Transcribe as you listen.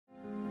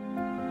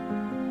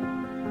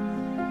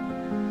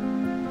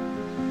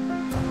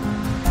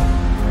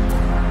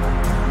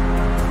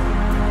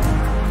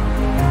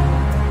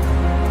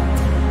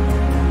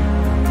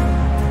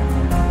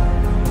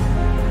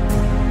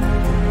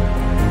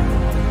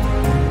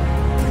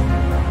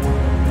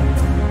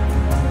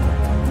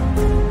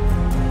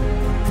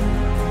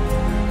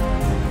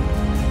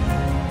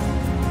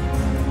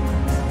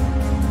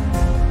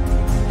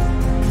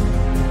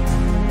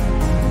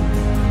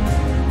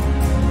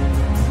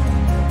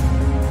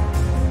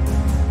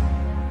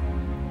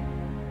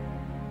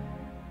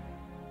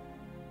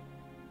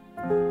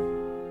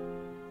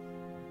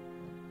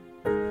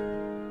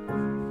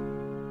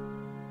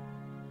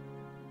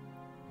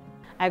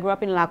I grew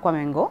up in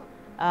Lakwamengo,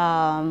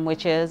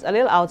 which is a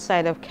little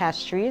outside of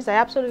Castries. I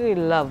absolutely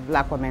love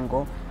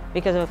Lakwamengo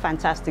because of the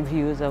fantastic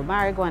views of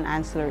Marigot and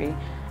Ancillary,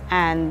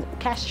 and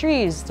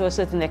Castries to a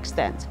certain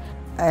extent.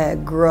 I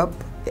grew up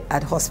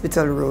at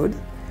Hospital Road.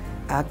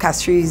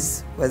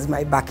 Castries was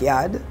my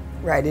backyard,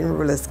 riding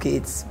roller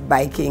skates,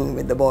 biking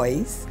with the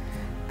boys.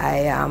 I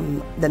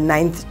am the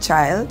 9th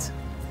child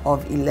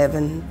of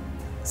 11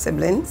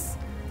 siblings.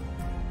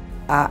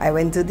 I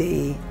went to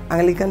the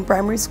Anglican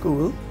Primary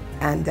School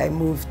and I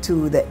moved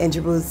to the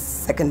Engineers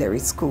Secondary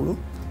School.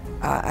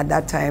 At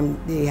that time,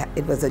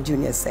 it was a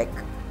junior sec.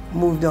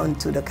 Moved on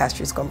to the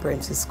Castries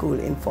Comprehensive School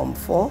in Form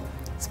 4,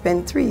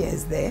 spent 3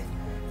 years there,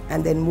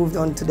 and then moved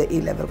on to the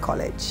A-level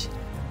college.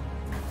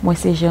 Moi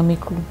c'est Jean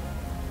Miku.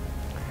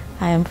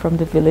 I am from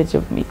the village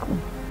of Miku.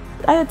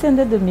 I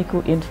attended the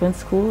Miku Infant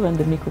School and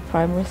the Miku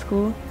Primary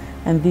School,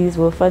 and these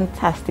were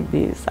fantastic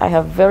days. I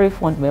have very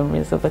fond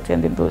memories of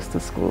attending those two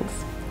schools.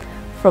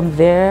 From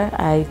there,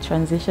 I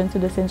transitioned to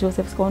the St.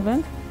 Joseph's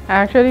Convent. I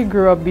actually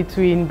grew up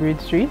between Bridge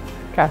Street,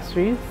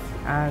 Castries,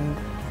 and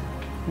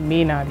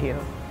Maynard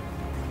Hill.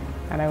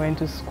 And I went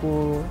to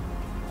school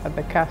at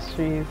the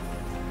Castries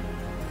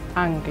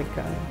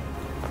Anglican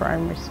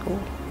Primary School.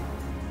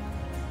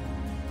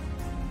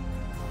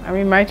 I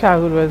mean, my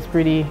childhood was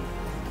pretty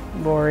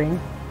boring,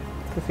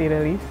 to say the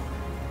least.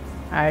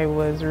 I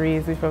was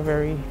raised with a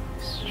very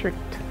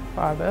strict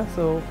father,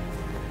 so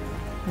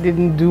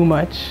didn't do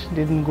much,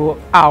 didn't go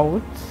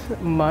out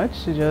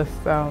much, just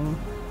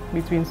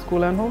between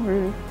school and home,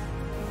 really.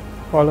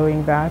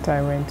 Following that,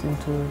 I went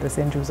into the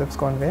St. Joseph's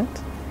Convent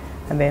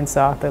and then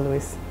Sir Arthur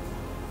Lewis.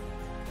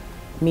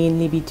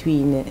 Mainly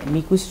between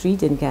Miku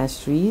Street in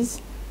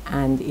Castries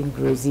and in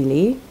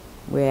Grosile,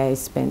 where I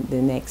spent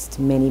the next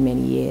many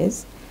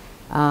years.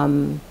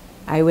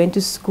 I went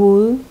to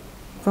school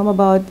from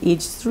about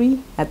age 3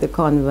 at the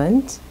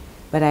convent,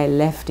 but I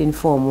left in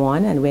Form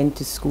 1 and went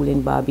to school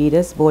in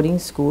Barbados, boarding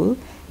school,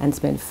 and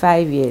spent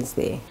 5 years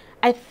there.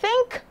 I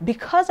think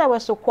because I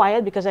was so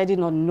quiet, because I did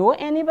not know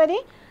anybody,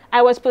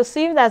 I was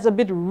perceived as a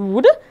bit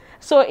rude.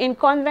 So in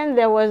convent,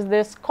 there was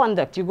this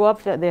conduct. You go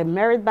up, there are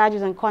merit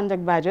badges and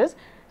conduct badges.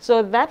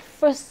 So that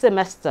first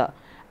semester,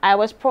 I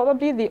was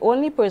probably the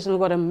only person who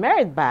got a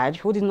merit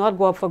badge who did not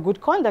go up for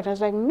good conduct. I was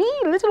like, me,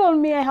 little old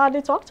me, I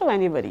hardly talk to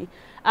anybody.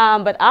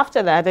 But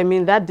after that, I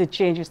mean, that did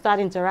change. You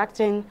start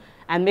interacting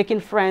and making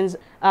friends.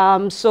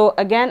 So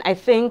again, I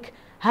think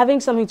having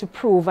something to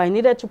prove, I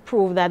needed to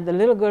prove that the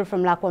little girl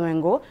from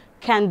Lakwamengo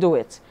can do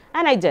it.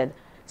 And I did.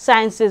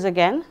 Sciences,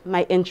 again,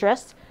 my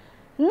interest.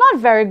 Not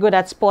very good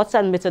at sports,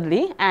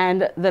 admittedly,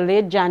 and the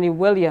late Janie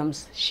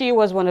Williams, she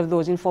was one of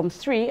those in Form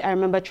 3. I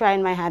remember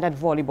trying my hand at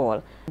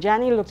volleyball.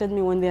 Janie looked at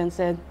me one day and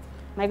said,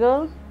 my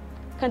girl,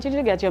 continue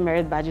to get your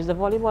merit badges. The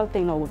volleyball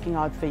thing not working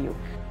out for you.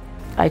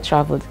 I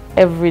traveled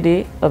every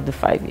day of the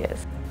 5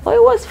 years. Oh,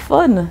 it was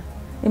fun.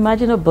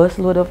 Imagine a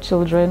busload of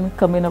children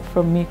coming up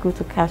from Miku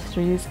to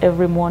Castries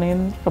every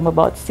morning from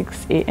about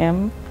 6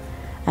 a.m.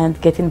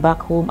 and getting back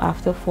home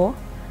after 4.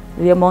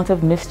 The amount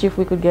of mischief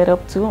we could get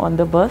up to on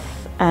the bus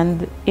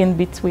and in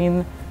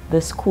between the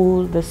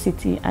school, the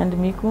city, and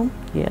Miku,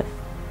 yes,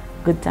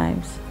 good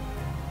times.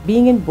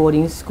 Being in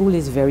boarding school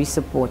is very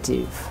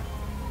supportive,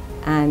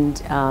 and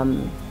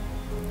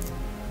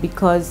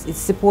because it's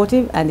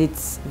supportive and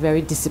it's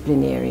very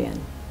disciplinarian.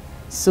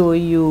 So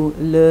you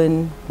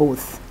learn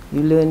both.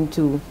 You learn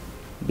to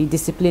be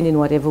disciplined in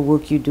whatever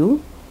work you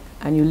do,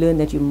 and you learn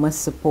that you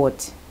must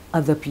support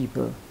other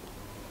people.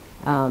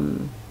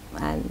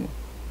 And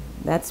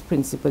that's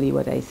principally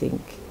what I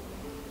think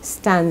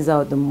stands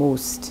out the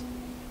most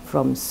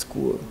from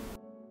school.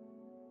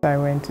 I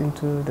went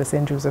into the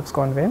St. Joseph's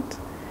Convent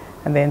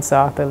and then Sir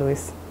Arthur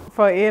Lewis.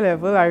 For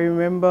A-level, I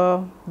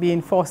remember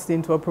being forced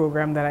into a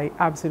program that I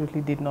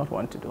absolutely did not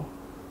want to do.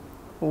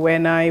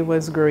 When I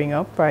was growing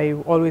up, I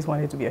always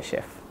wanted to be a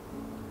chef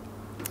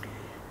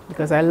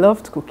because I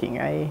loved cooking.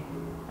 I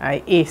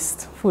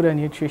aced food and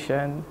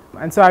nutrition,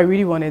 and so I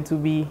really wanted to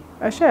be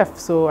a chef.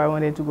 So I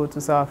wanted to go to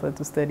Sir Arthur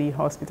to study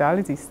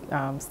hospitality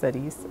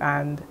studies,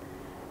 and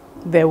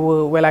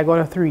I got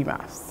a 3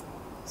 maths.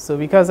 So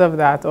because of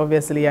that,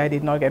 obviously I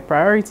did not get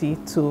priority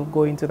to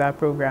go into that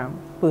program.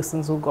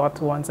 Persons who got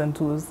 1s and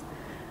 2s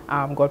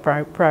got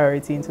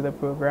priority into the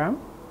program.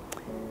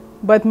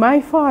 But my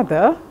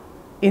father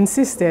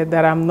insisted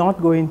that I'm not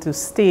going to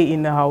stay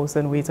in the house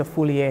and wait a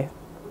full year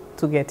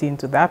to get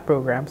into that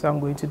program, so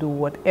I'm going to do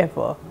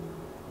whatever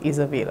is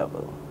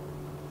available.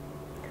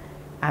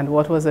 And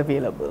what was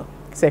available?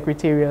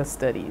 Secretarial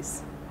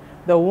studies.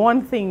 The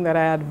one thing that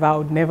I had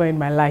vowed never in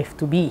my life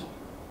to be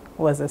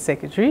was a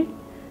secretary,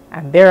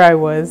 and there I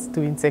was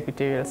doing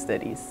secretarial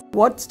studies.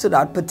 What stood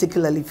out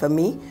particularly for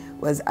me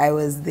was I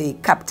was the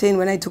captain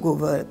when I took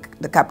over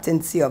the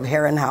captaincy of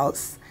Heron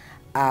House.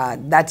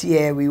 That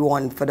year we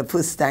won for the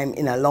first time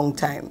in a long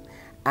time,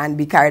 and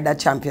we carried that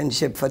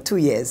championship for 2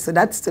 years. So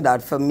that stood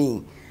out for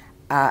me.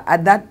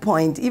 At that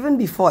point, even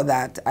before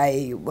that,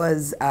 I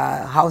was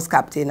house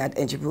captain at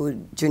Engineers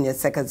Junior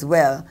Sec as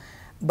well.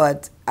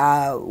 but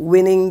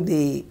winning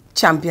the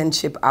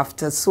championship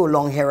after so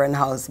long Heron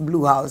House,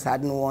 Blue House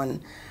hadn't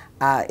won,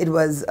 it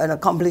was an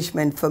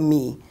accomplishment for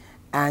me.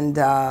 And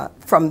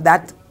from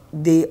that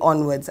day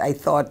onwards, I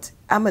thought,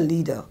 I'm a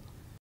leader.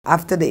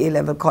 After the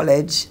A-level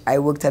college, I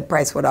worked at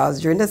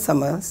Pricewaterhouse during the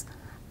summers.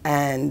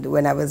 And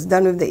when I was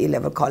done with the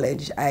A-level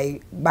college,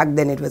 back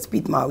then it was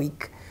Pete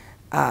Marwick.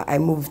 I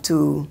moved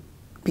to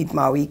Pete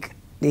Marwick.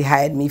 They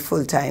hired me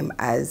full-time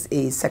as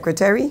a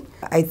secretary.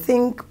 I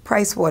think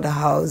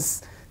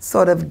Pricewaterhouse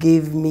sort of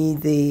gave me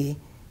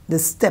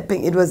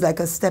it was like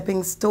a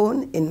stepping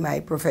stone in my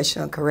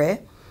professional career.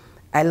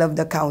 I loved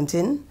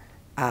accounting.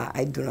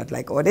 I do not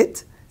like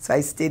audit, so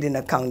I stayed in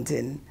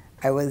accounting.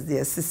 I was the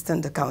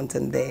assistant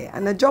accountant there,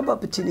 and a job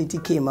opportunity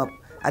came up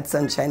at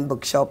Sunshine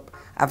Bookshop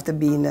after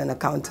being an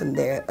accountant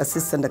there,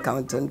 assistant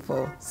accountant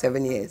for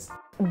 7 years.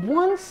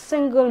 One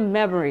single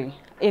memory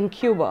in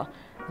Cuba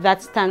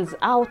that stands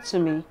out to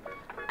me,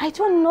 I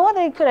don't know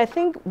that it could. I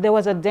think there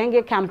was a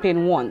dengue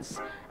campaign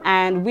once,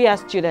 and we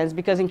as students,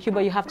 because in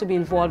Cuba you have to be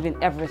involved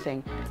in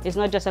everything. It's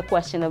not just a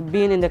question of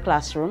being in the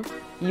classroom.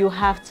 You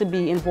have to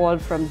be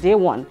involved from day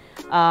one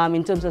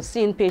in terms of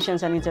seeing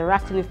patients and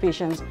interacting with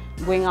patients,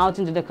 going out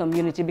into the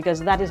community, because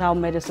that is how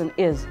medicine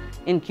is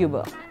in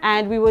Cuba.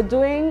 And we were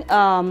doing,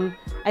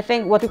 I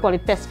think, what we call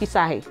it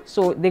pesquisaje.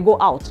 So they go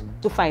out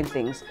to find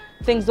things.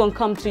 Things don't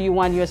come to you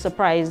when you're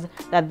surprised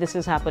that this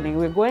is happening.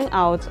 We're going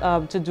out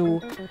to do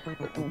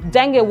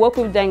dengue, work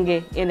with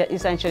dengue,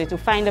 essentially to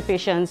find the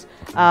patients,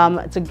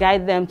 to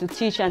guide them, to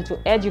teach and to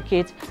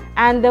educate.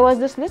 And there was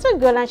this little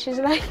girl, and she's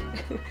like,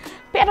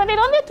 "Pero de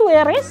dónde tú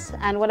eres?"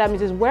 And what I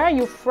mean is, "Where are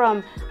you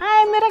from?"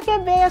 "Ay, mira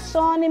que bella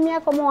son, y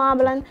mira como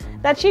hablan."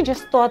 That she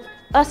just thought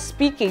us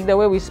speaking the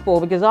way we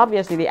spoke, because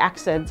obviously the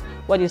accent,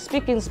 when you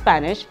speak in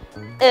Spanish,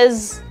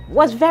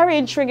 was very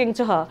intriguing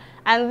to her.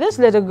 And this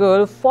little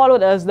girl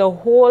followed us the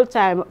whole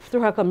time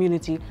through her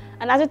community.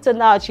 And as it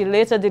turned out, she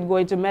later did go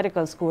into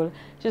medical school.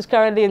 She's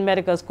currently in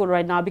medical school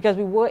right now because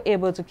we were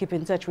able to keep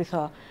in touch with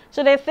her.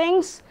 So there are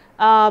things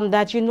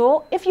that, you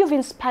know, if you've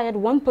inspired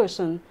one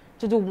person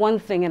to do one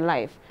thing in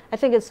life, I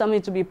think it's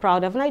something to be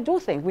proud of. And I do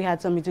think we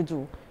had something to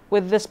do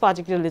with this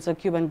particular little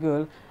Cuban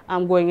girl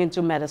going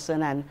into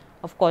medicine and,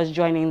 of course,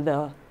 joining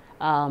the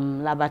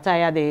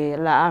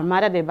La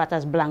Armada de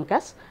Batas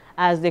Blancas,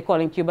 as they call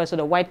in Cuba, so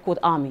the White Coat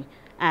Army.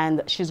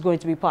 And she's going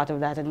to be part of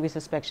that, and we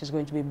suspect she's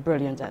going to be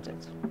brilliant at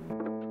it.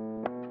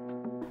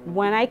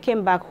 When I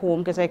came back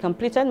home, because I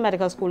completed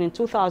medical school in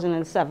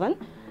 2007,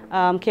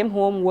 came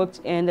home,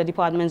 worked in the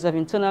departments of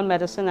internal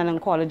medicine and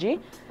oncology,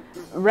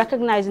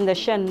 recognizing the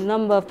sheer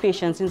number of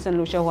patients in St.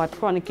 Lucia who had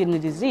chronic kidney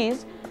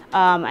disease.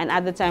 And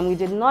at the time, we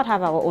did not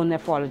have our own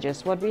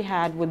nephrologist. What we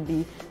had would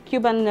be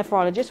Cuban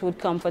nephrologists who would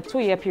come for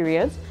 2-year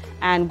periods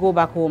and go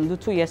back home, do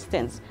 2-year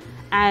stints.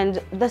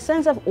 And the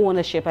sense of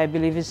ownership, I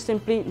believe, is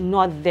simply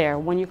not there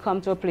when you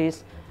come to a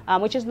place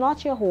which is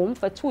not your home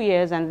for 2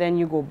 years and then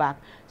you go back.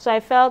 So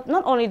I felt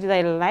not only did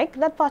I like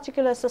that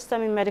particular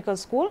system in medical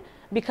school,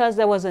 because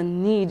there was a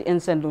need in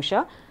St.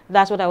 Lucia,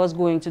 that's what I was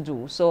going to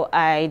do. So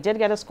I did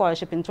get a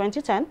scholarship in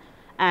 2010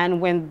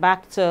 and went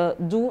back to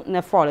do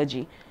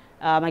nephrology.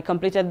 I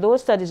completed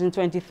those studies in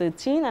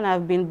 2013 and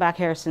I've been back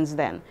here since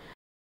then.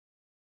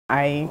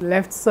 I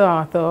left Sir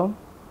Arthur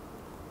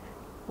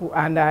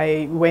and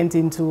I went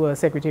into a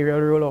secretarial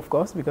role, of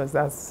course, because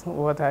that's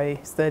what I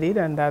studied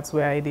and that's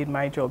where I did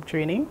my job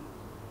training.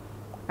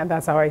 And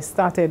that's how I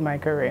started my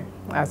career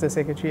as a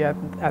secretary at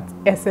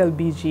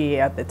SLBGA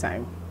at the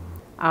time.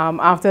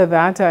 After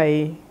that,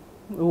 I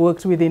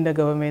worked within the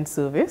government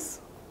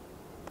service.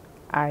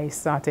 I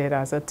started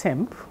as a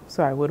temp,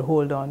 so I would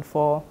hold on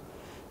for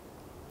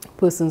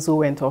persons who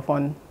went off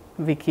on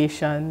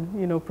vacation,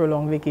 you know,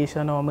 prolonged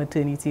vacation or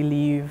maternity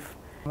leave.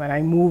 And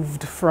I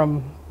moved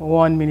from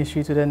one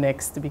ministry to the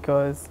next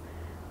because,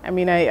 I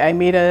mean,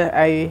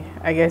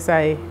 I guess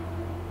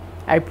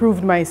I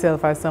proved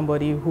myself as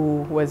somebody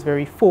who was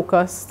very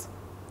focused.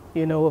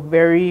 You know,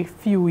 very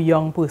few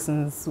young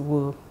persons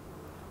were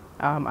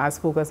as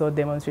focused or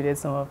demonstrated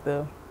some of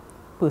the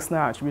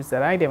personal attributes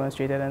that I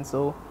demonstrated, and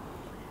so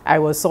I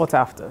was sought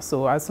after.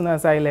 So as soon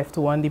as I left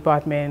one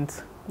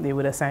department, they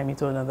would assign me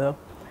to another.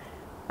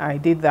 I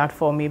did that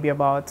for maybe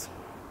about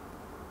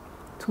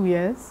 2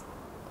 years.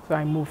 So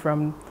I moved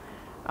from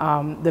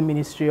the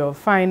Ministry of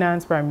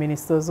Finance, Prime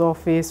Minister's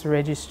Office,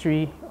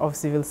 Registry of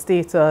Civil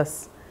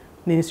Status,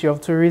 Ministry of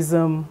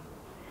Tourism,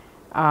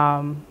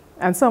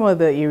 and some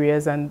other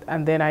areas.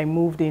 And then I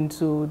moved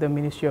into the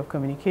Ministry of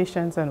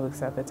Communications and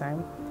Works at the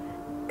time.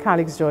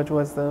 Calix George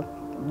was the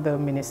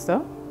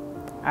minister.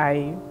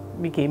 I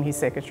became his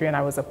secretary and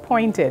I was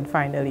appointed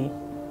finally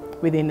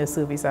within the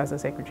service as a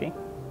secretary.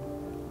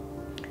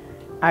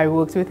 I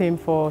worked with him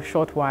for a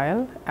short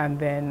while and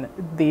then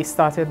they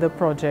started the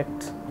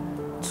project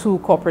to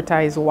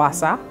corporatize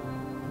WASA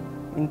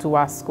into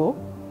WASCO,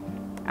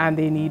 and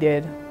they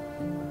needed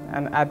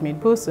an admin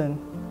person.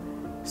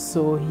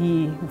 So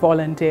he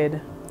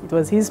volunteered. It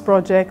was his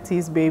project,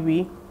 his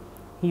baby.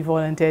 He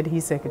volunteered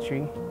his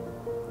secretary.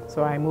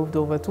 So I moved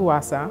over to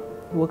WASA,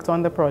 worked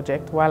on the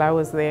project while I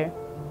was there.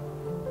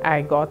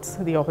 I got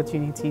the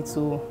opportunity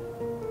to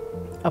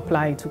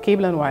apply to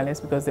Cable and Wireless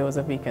because there was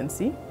a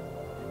vacancy.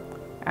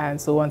 And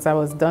so once I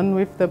was done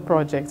with the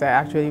project, I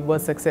actually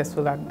was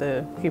successful at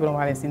the Cable and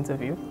Wireless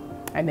interview.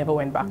 I never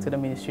went back to the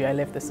ministry. I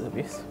left the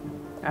service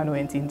and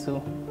went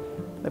into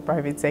the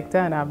private sector,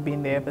 and I've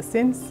been there ever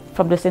since.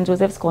 From the St.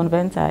 Joseph's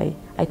Convent, I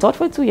taught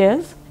for 2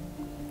 years.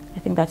 I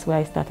think that's where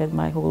I started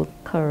my whole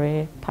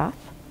career path,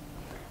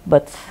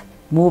 but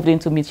moved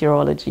into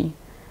meteorology.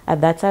 At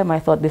that time, I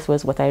thought this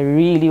was what I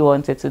really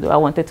wanted to do. I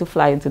wanted to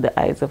fly into the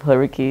eyes of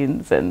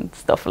hurricanes and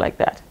stuff like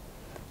that.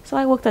 So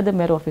I worked at the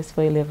Met Office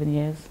for 11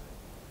 years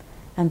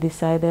and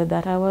decided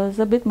that I was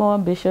a bit more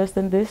ambitious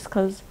than this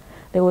because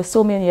there were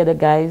so many other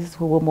guys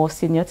who were more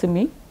senior to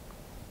me,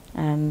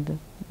 and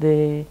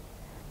the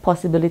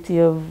possibility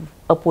of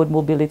upward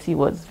mobility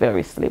was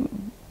very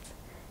slim.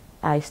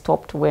 I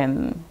stopped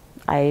when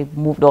I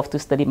moved off to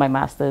study my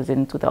master's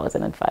in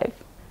 2005.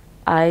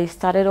 I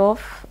started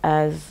off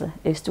as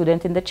a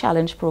student in the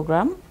Challenge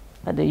program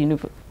at the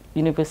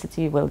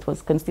university. Well, it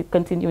was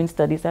continuing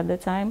studies at the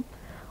time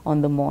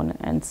on the Mon,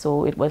 and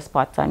so it was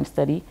part-time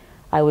study.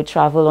 I would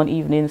travel on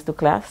evenings to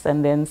class,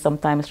 and then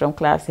sometimes from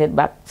class head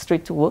back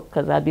straight to work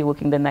because I'd be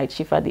working the night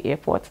shift at the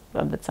airport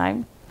at the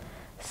time.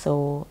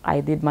 So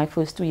I did my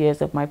first 2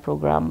 years of my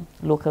program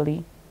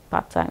locally,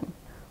 part-time.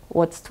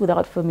 What stood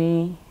out for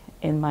me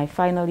in my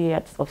final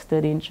year of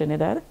study in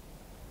Trinidad,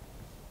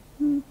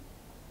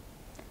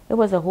 it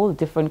was a whole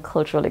different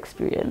cultural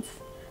experience.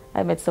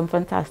 I met some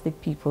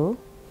fantastic people,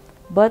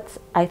 but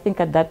I think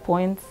at that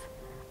point,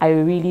 I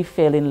really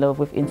fell in love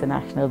with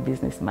international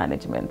business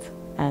management.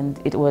 And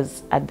it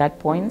was at that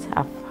point,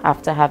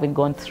 after having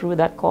gone through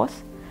that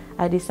course,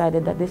 I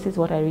decided that this is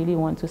what I really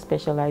want to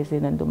specialize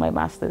in and do my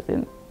master's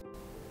in.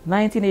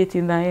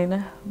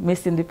 1989,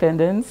 Miss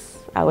Independence,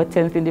 our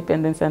 10th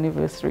independence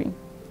anniversary.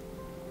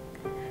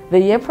 The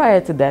year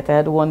prior to that, I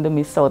had won the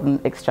Miss Southern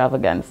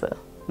Extravaganza,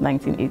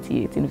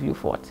 1988 in Vieux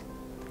Fort.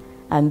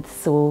 And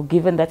so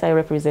given that I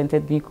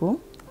represented Micoud,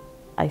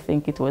 I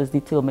think it was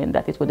determined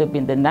that it would have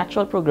been the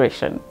natural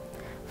progression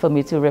for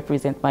me to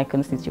represent my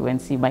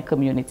constituency, my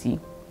community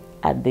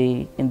at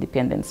the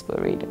Independence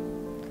Parade.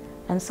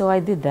 And so I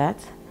did that.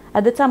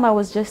 At the time I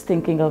was just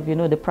thinking of,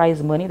 the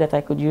prize money that I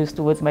could use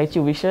towards my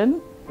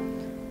tuition.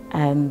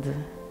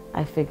 And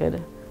I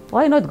figured,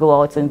 why not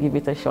go out and give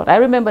it a shot? I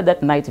remember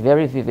that night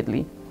very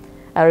vividly.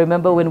 I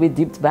remember when we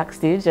dipped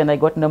backstage and I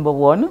got number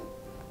 1,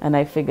 and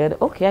I figured,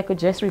 okay, I could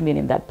just remain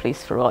in that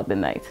place throughout the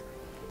night.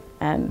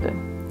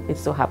 And it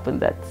so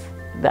happened that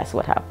that's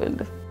what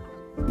happened.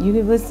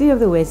 University of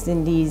the West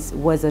Indies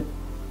was a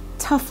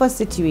tougher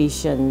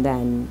situation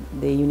than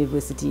the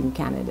university in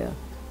Canada,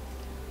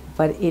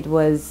 but it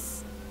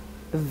was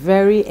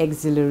very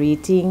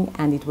exhilarating,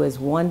 and it was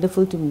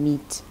wonderful to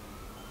meet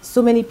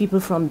so many people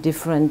from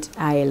different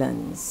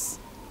islands,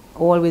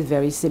 all with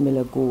very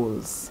similar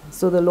goals.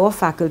 So the law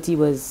faculty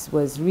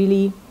was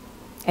really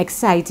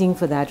exciting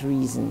for that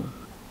reason.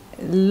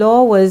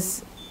 Law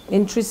was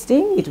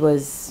interesting, it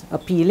was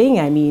appealing.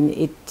 I mean,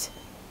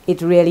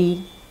 it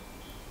really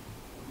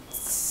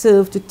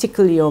served to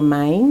tickle your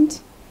mind.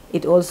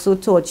 It also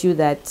taught you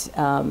that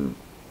how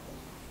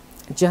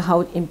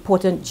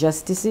important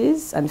justice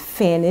is and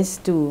fairness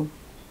to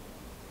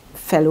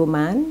fellow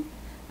man.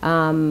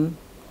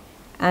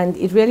 And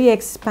it really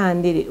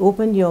expanded, it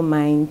opened your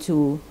mind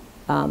to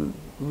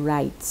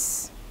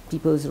rights,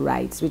 people's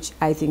rights, which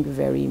I think are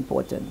very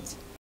important.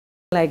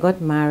 I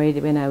got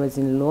married when I was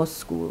in law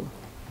school,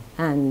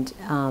 and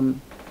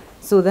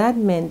so that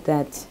meant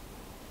that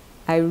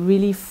I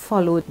really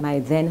followed my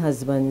then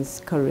husband's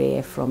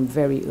career from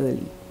very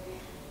early.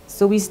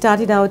 So we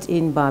started out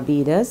in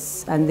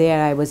Barbados, and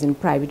there I was in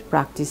private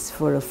practice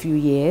for a few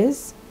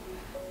years.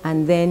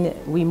 And then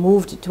we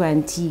moved to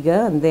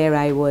Antigua, and there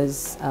I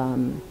was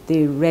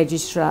the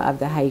Registrar of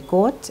the High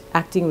Court,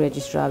 Acting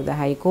Registrar of the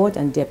High Court,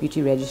 and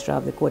Deputy Registrar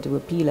of the Court of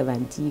Appeal of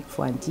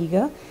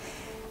Antigua.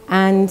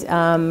 And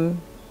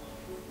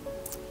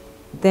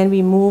then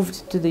we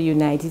moved to the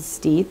United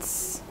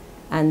States,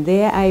 and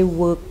there I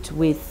worked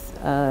with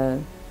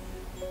an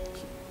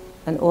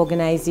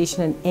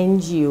organization, an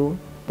NGO,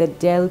 that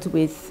dealt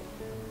with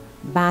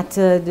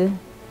battered,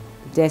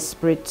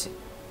 desperate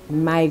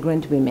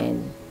migrant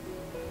women.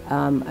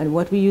 And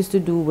what we used to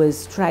do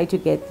was try to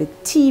get the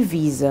T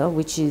visa,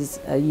 which is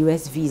a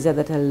US visa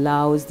that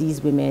allows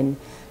these women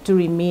to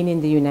remain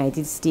in the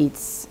United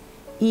States,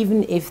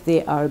 even if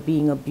they are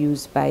being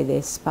abused by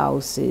their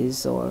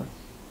spouses or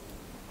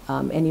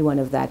anyone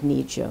of that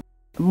nature.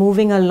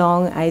 Moving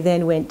along, I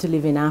then went to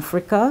live in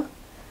Africa,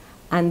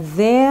 and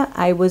there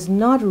I was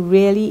not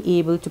really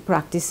able to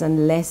practice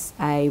unless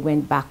I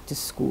went back to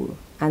school,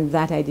 and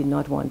that I did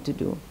not want to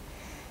do.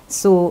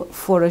 So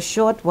for a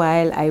short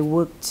while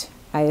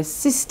I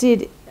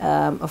assisted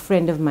a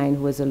friend of mine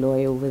who was a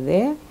lawyer over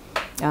there,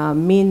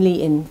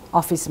 mainly in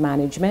office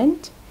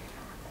management,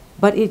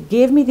 but it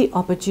gave me the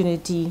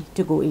opportunity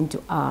to go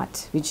into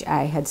art, which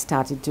I had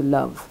started to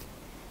love.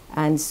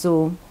 And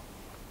so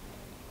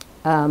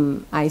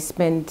I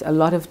spent a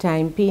lot of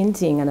time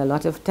painting and a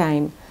lot of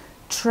time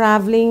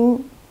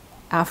traveling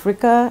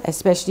Africa,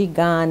 especially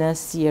Ghana,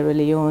 Sierra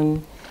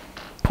Leone,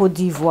 Cote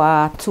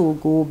d'Ivoire,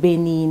 Togo,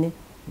 Benin,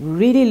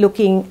 really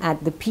looking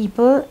at the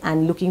people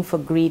and looking for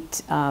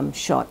great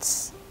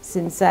shots.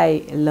 Since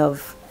I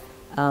love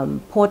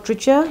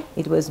portraiture,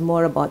 it was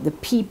more about the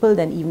people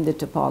than even the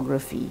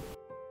topography.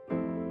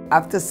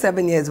 After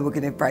 7 years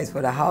working at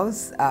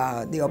Pricewaterhouse,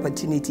 the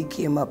opportunity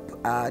came up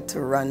to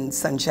run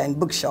Sunshine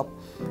Bookshop.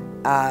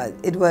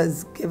 It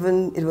was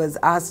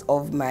asked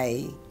of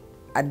my,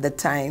 at the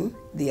time,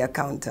 the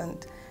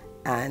accountant,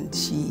 and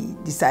she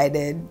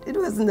decided it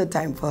wasn't the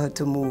time for her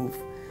to move.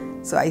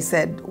 So I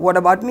said, what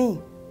about me?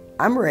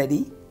 I'm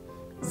ready.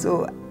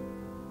 So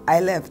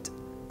I left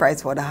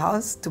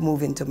Pricewaterhouse to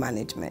move into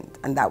management,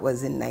 and that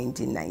was in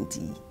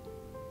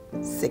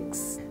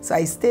 1996. So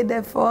I stayed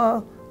there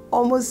for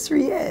almost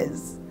 3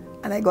 years,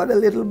 and I got a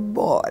little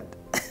bored.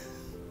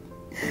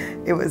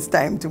 It was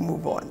time to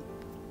move on.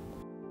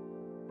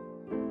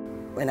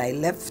 When I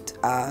left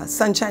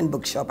Sunshine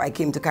Bookshop, I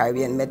came to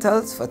Caribbean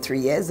Metals for 3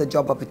 years. A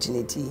job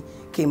opportunity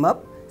came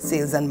up,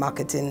 sales and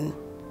marketing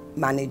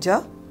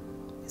manager.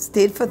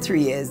 Stayed for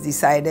 3 years,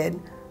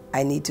 decided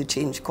I need to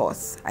change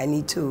course. I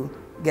need to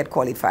get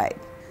qualified.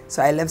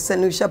 So I left St.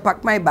 Lucia,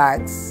 packed my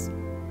bags,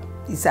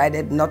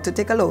 decided not to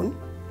take a loan,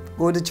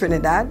 go to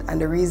Trinidad,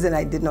 and the reason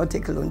I did not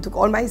take a loan, took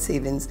all my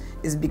savings,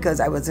 is because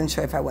I wasn't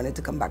sure if I wanted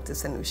to come back to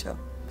St. Lucia.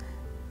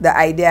 The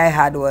idea I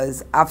had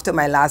was, after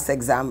my last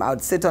exam, I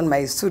would sit on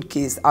my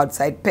suitcase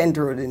outside Pent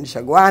Road in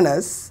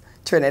Chaguanas,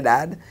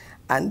 Trinidad,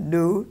 and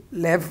do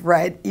left,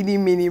 right, eeny,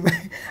 meeny,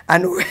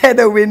 and where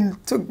the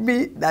wind took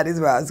me, that is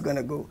where I was going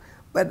to go.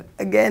 But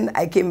again,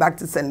 I came back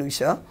to St.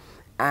 Lucia,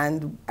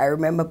 and I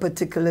remember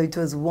particularly it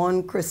was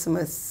one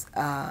Christmas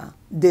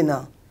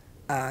dinner.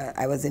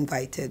 I was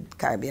invited,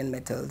 Caribbean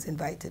Metals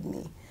invited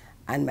me,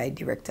 and my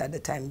director at the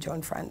time,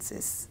 John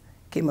Francis,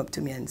 came up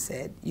to me and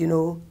said, you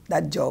know,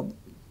 that job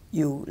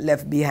you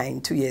left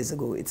behind 2 years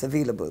ago, it's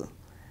available.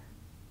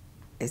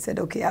 I said,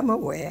 okay, I'm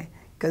aware,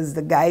 because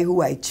the guy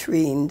who I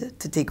trained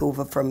to take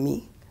over from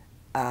me,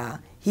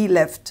 he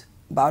left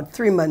about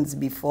 3 months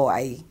before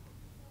I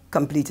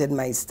completed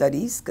my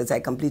studies, because I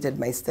completed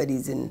my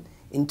studies in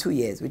 2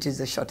 years, which is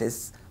the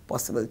shortest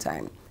possible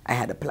time. I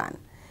had a plan.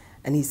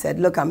 And he said,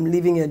 look, I'm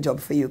leaving your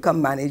job for you,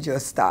 come manage your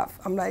staff.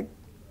 I'm like,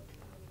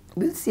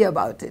 we'll see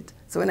about it.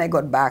 So when I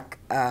got back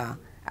at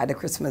the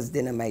Christmas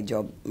dinner, my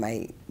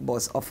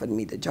boss offered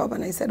me the job,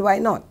 and I said, why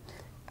not?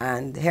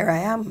 And here I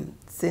am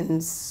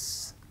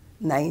since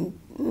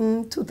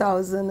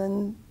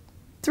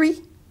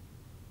 2003.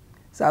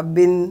 So I've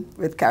been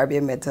with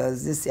Caribbean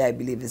Metals, this year I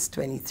believe is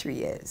 23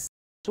 years.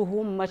 To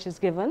whom much is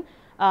given,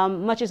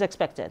 much is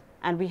expected,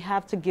 and we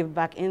have to give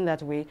back in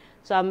that way.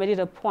 So I've made it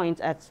a point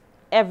at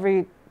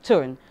every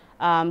turn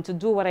to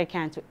do what I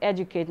can to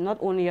educate not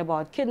only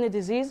about kidney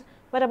disease,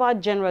 but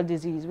about general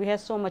disease. We hear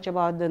so much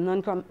about the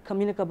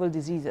non-communicable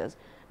diseases,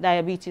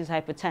 diabetes,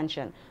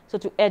 hypertension, so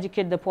to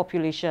educate the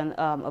population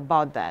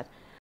about that.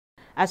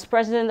 As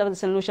president of the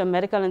St. Lucia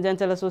Medical and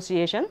Dental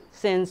Association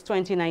since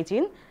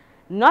 2019,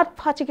 not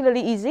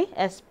particularly easy,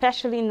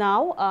 especially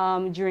now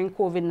during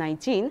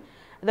COVID-19.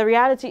 The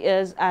reality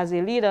is, as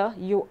a leader,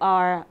 you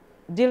are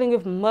dealing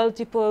with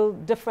multiple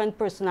different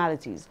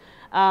personalities,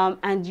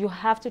 and you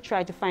have to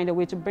try to find a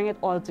way to bring it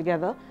all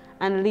together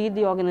and lead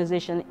the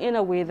organization in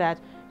a way that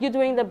you're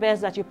doing the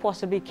best that you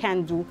possibly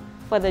can do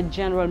for the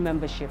general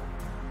membership.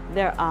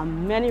 There are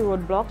many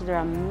roadblocks, there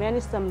are many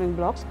stumbling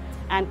blocks,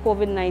 and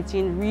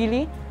COVID-19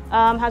 really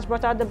has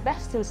brought out the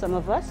best in some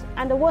of us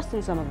and the worst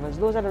in some of us.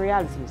 Those are the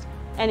realities.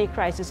 Any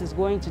crisis is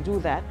going to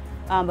do that,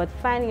 but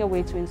finding a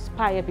way to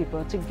inspire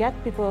people, to get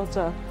people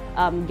to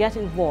get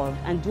involved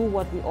and do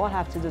what we all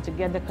have to do to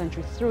get the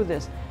country through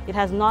this. It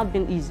has not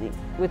been easy.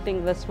 We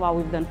think thus far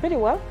we've done pretty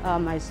well,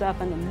 myself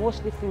and a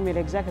mostly female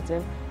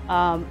executive,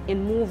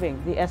 in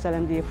moving the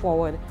SLMDA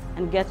forward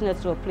and getting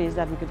it to a place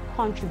that we could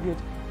contribute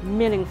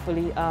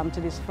meaningfully to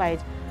this fight.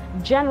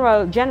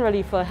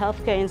 Generally for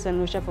healthcare in St.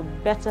 Lucia, for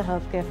better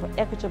healthcare, for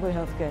equitable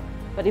healthcare,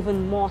 but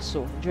even more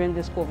so during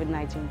this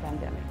COVID-19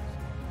 pandemic.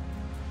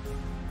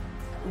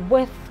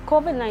 With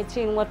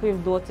COVID-19, what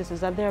we've noticed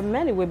is that there are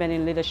many women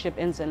in leadership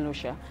in St.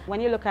 Lucia.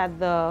 When you look at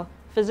the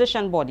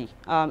physician body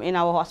in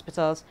our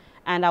hospitals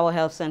and our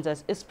health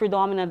centers, it's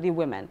predominantly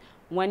women.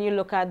 When you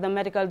look at the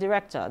medical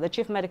director, the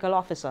chief medical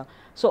officer,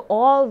 so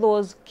all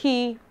those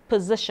key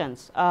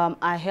positions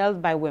are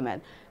held by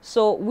women.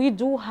 So we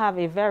do have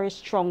a very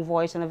strong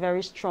voice and a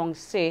very strong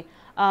say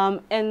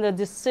in the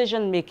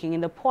decision making, in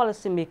the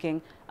policy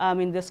making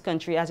in this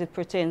country as it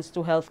pertains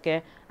to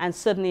healthcare, and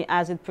certainly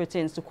as it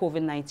pertains to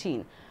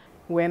COVID-19.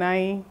 When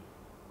I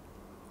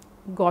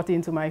got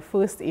into my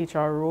first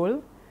HR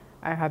role,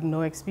 I had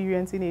no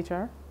experience in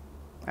HR.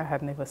 I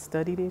had never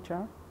studied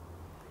HR.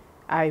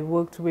 I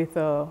worked with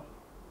a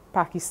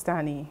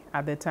Pakistani.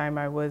 At the time,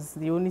 I was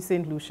the only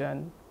St.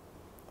 Lucian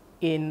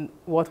in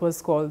what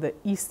was called the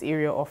East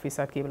Area Office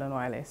at Cable and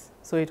Wireless.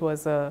 So it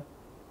was a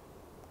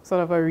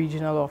sort of a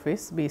regional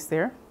office based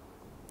there.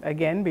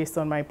 Again, based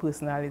on my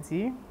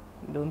personality,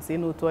 don't say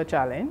no to a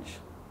challenge.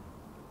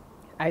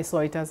 I saw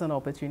it as an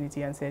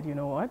opportunity and said, you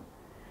know what?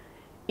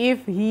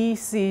 if he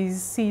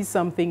sees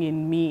something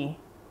in me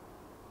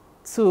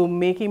to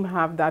make him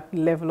have that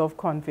level of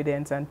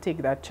confidence and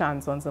take that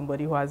chance on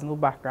somebody who has no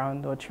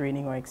background or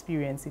training or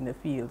experience in the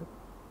field,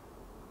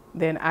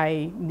 then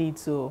I need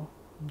to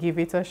give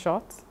it a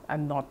shot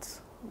and not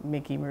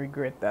make him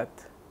regret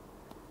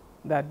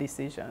that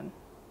decision.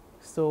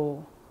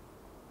 So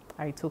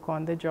I took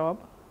on the job.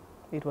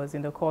 It was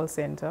in the call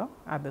center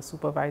at the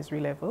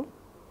supervisory level.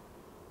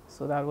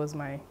 So that was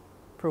my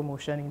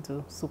promotion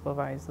into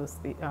supervisor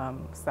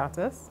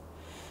status.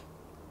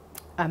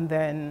 And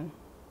then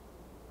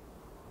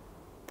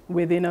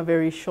within a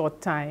very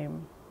short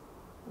time,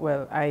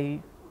 well,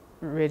 I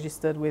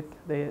registered with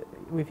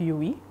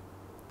UE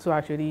to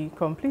actually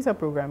complete a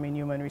program in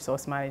human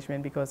resource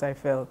management, because I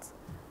felt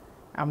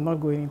I'm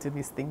not going into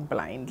this thing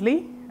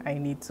blindly. I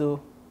need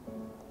to,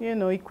 you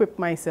know, equip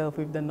myself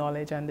with the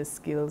knowledge and the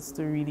skills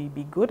to really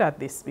be good at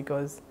this,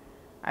 because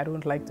I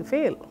don't like to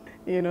fail.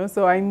 You know,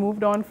 so I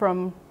moved on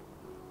from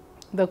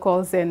the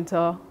call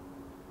center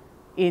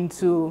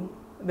into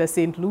the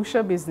St.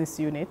 Lucia business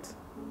unit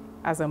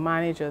as a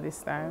manager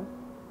this time.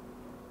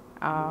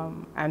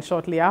 And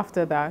shortly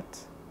after that,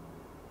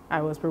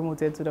 I was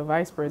promoted to the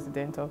vice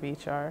president of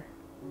HR.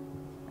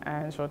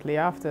 And shortly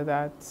after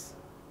that,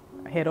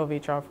 head of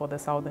HR for the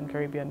Southern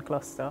Caribbean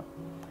cluster.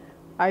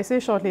 I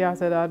say shortly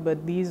after that,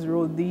 but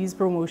these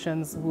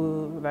promotions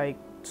were like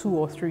 2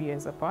 or 3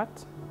 years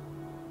apart.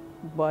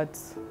 But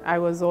I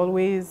was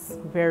always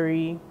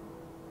very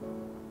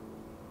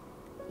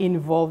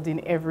involved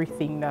in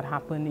everything that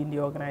happened in the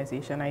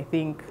organization. I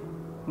think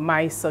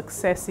my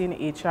success in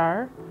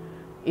HR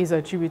is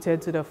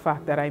attributed to the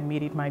fact that I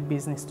made it my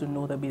business to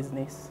know the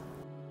business.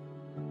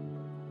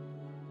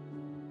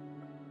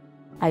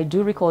 I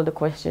do recall the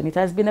question. It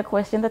has been a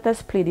question that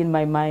has played in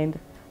my mind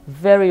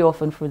very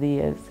often through the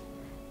years.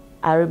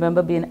 I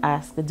remember being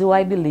asked, do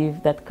I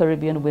believe that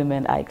Caribbean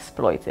women are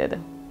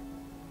exploited?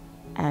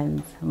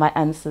 And my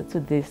answer to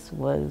this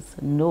was,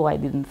 no, I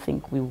didn't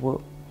think we were.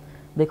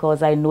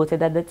 Because I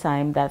noted at the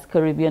time that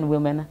Caribbean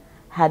women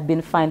had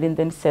been finding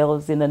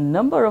themselves in a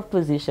number of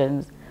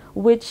positions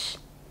which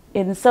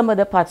in some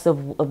other parts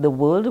of the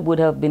world would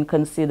have been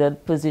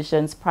considered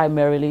positions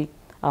primarily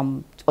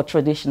or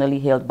traditionally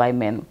held by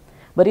men.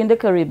 But in the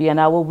Caribbean,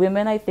 our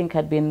women, I think,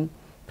 had been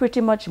pretty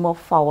much more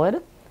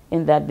forward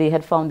in that they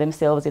had found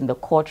themselves in the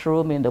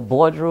courtroom, in the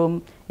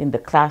boardroom, in the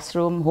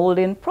classroom,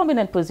 holding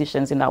prominent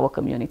positions in our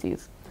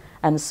communities.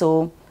 And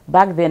so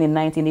back then in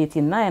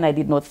 1989, I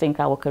did not think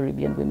our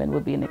Caribbean women were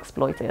being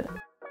exploited.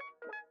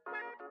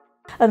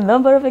 A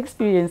number of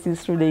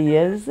experiences through the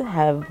years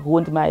have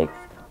honed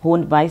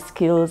my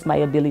skills, my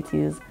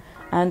abilities,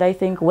 and I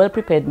think well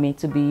prepared me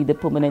to be the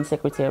permanent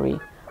secretary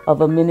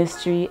of a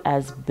ministry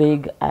as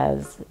big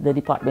as the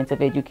Department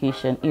of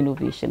Education,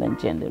 Innovation and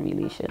Gender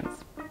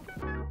Relations.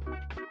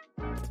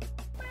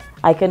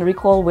 I can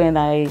recall when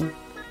I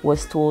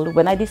was told,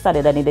 when I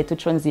decided I needed to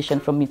transition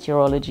from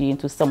meteorology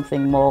into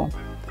something more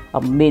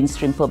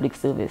mainstream public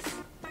service,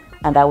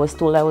 and I was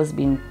told I was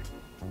being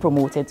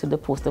promoted to the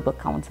post of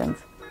accountant.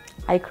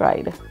 I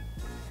cried,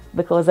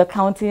 because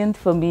accounting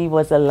for me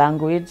was a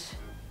language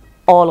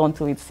all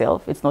unto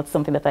itself. It's not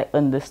something that I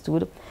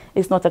understood.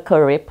 It's not a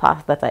career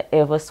path that I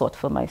ever sought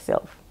for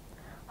myself.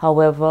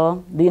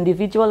 However, the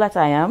individual that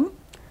I am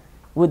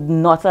would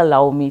not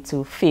allow me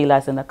to fail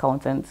as an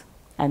accountant,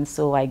 and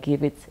so I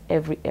gave it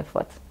every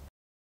effort.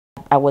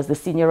 I was the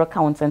senior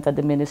accountant at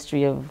the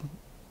Ministry of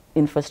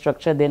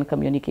Infrastructure, then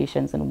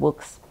Communications and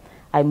Works.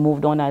 I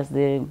moved on as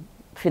the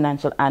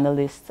financial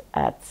analyst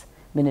at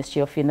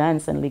Ministry of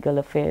Finance and Legal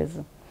Affairs.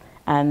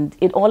 And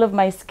in all of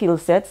my skill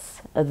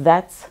sets,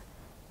 that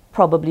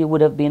probably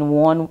would have been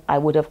one I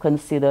would have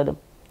considered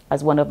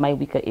as one of my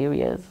weaker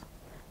areas.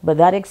 But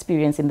that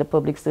experience in the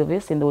public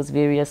service, in those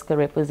various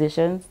career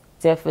positions,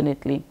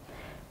 definitely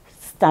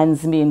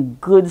stands me in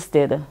good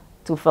stead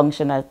to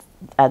function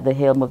at the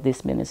helm of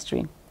this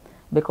ministry.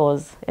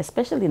 Because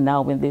especially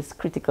now in these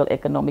critical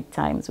economic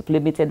times with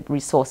limited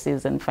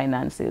resources and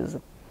finances,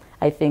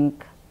 I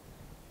think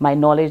my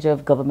knowledge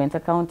of government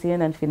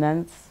accounting and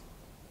finance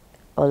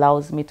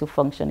allows me to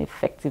function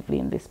effectively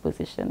in this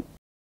position.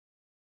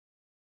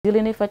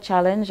 Dealing with a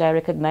challenge, I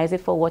recognize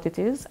it for what it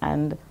is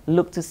and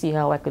look to see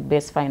how I could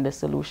best find a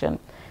solution.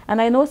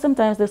 And I know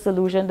sometimes the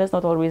solution does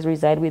not always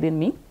reside within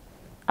me.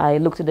 I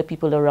look to the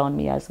people around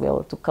me as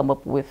well to come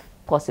up with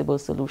possible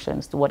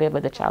solutions to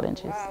whatever the challenge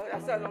is. Wow,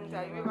 that's a long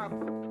time.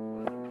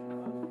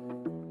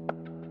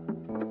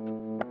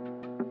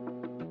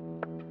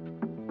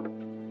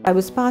 I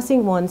was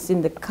passing once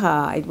in the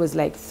car. It was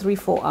like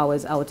 3-4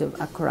 hours out of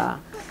Accra,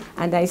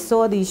 and I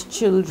saw these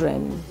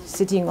children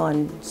sitting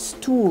on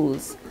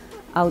stools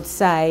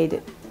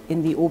outside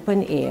in the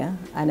open air,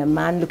 and a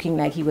man looking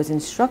like he was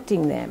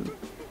instructing them.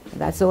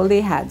 That's all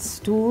they had,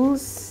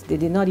 stools. They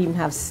did not even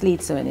have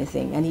slates or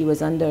anything, and he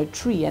was under a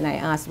tree, and I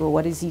asked, well,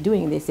 what is he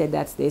doing? They said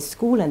that's their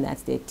school and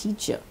that's their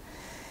teacher.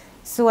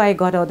 So I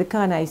got out of the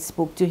car and I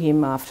spoke to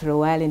him after a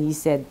while, and he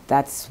said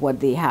that's what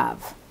they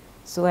have.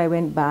 So I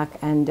went back,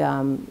 and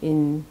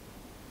in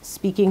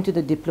speaking to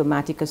the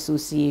Diplomatic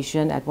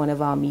Association at one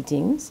of our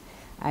meetings,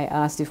 I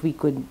asked if we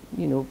could,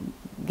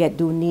 get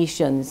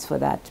donations for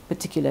that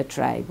particular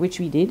tribe, which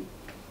we did.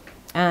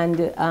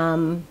 And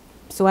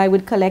so I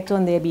would collect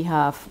on their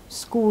behalf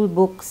school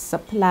books,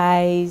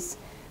 supplies,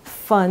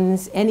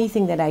 funds,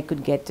 anything that I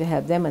could get to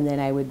help them, and then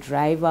I would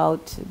drive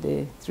out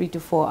the 3 to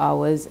 4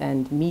 hours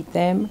and meet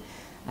them,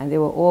 and they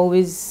were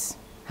always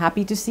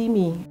happy to see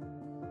me.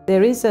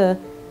 There is a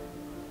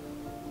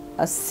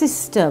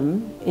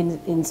system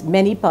in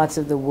many parts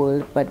of the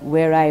world, but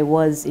where I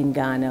was in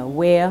Ghana,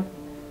 where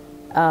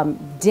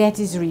debt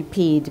is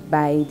repaid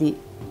by the,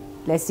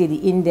 let's say, the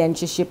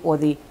indentureship or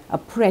the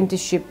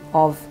apprenticeship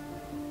of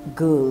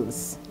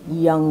girls,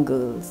 young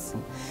girls.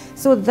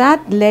 So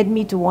that led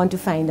me to want to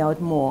find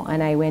out more,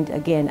 and I went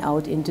again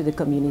out into the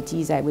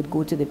communities. I would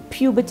go to the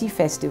puberty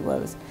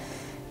festivals.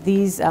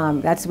 These,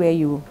 that's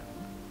where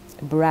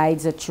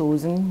brides are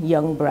chosen,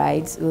 young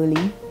brides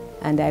early,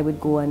 and I would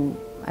go and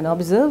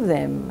observe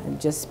them and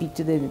just speak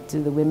to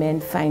the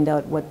women, find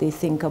out what they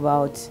think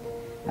about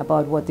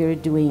what they're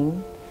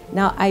doing.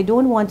 Now, I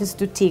don't want us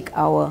to take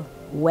our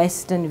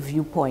Western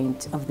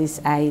viewpoint of this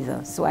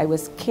either, so I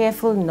was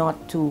careful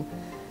not to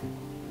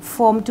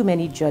form too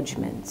many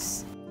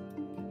judgments.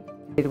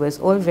 It was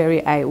all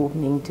very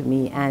eye-opening to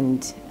me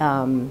and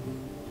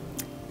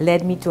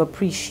led me to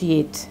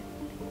appreciate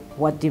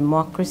what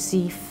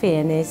democracy,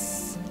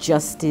 fairness,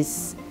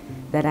 justice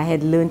that I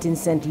had learned in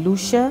St.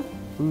 Lucia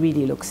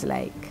really looks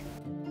like.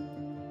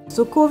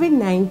 So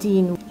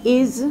COVID-19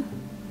 is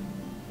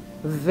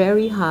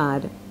very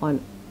hard on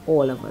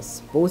all of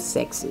us, both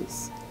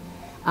sexes.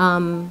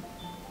 But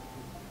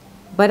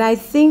I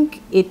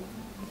think it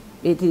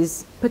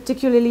is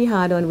particularly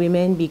hard on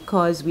women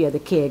because we are the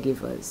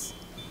caregivers.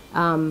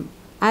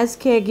 As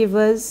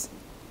caregivers,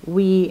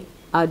 we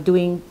are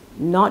doing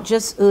not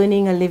just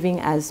earning a living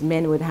as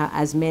men would have,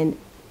 as men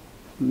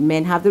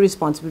have the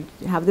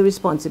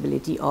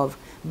responsibility of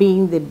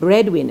being the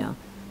breadwinner,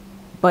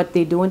 but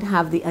they don't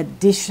have the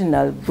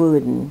additional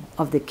burden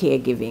of the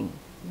caregiving.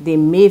 They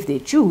may if they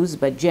choose,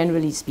 but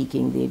generally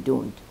speaking, they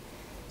don't.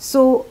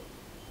 So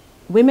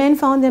women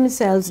found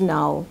themselves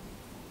now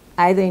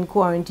either in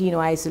quarantine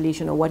or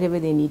isolation or whatever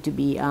they need to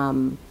be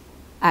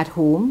at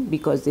home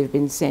because they've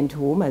been sent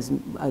home,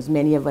 as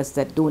many of us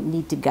that don't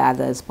need to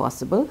gather as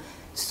possible.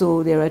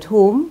 So they're at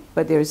home,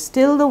 but they're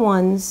still the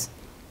ones,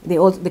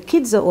 the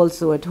kids are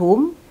also at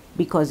home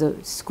because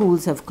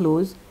schools have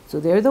closed. So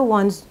they're the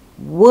ones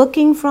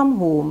working from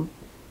home,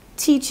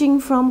 teaching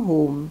from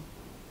home,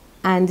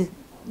 and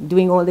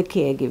doing all the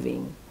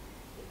caregiving.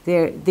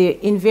 They're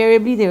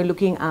invariably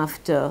looking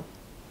after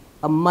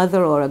a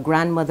mother or a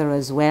grandmother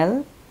as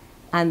well,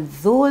 and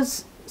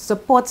those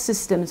support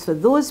systems for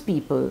those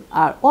people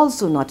are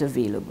also not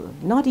available.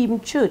 Not even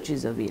church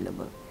is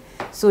available.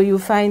 So you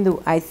find,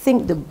 I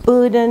think the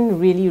burden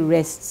really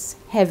rests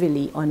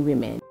heavily on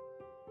women.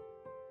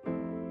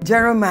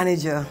 General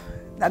manager,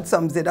 that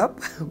sums it up,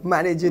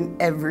 managing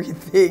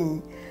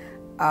everything.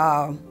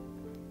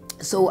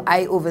 So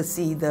I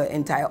oversee the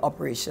entire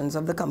operations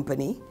of the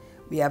company.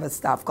 We have a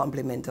staff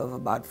complement of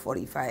about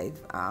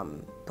 45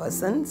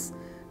 persons.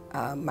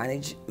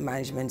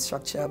 Management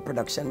structure,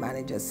 production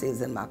manager,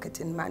 sales and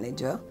marketing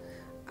manager.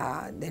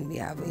 Then we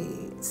have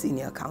a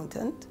senior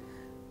accountant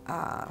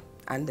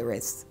and the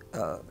rest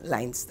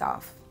line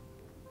staff.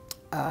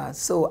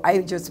 So I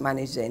just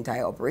manage the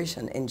entire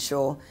operation,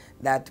 ensure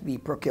that we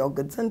procure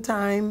goods on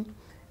time.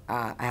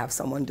 I have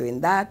someone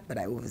doing that, but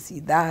I oversee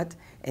that,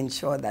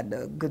 ensure that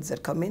the goods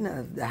that come in are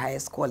of the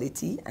highest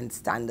quality and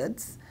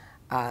standards,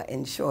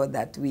 ensure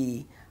that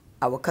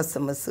our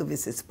customer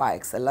service is par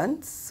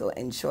excellence, so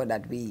ensure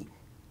that we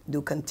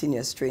do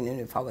continuous training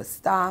with our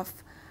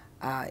staff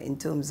in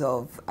terms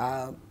of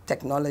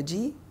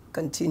technology,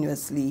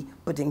 continuously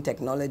putting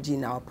technology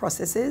in our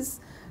processes.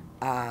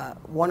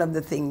 One of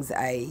the things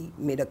I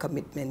made a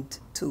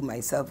commitment to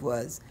myself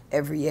was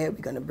every year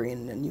we're going to bring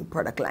in a new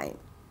product line,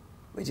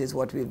 which is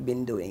what we've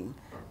been doing.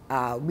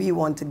 We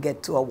want to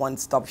get to a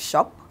one-stop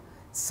shop.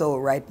 So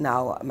right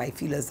now, my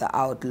feelers are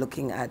out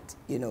looking at,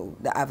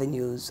 the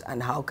avenues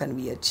and how can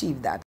we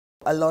achieve that.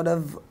 A lot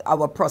of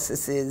our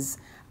processes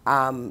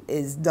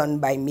is done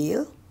by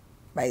mail,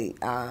 by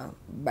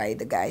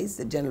the guys,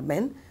 the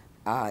gentlemen,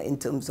 in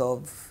terms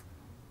of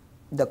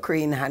the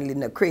crane, handling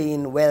the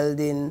crane,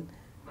 welding,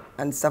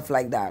 and stuff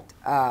like that.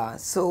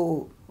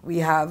 So we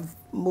have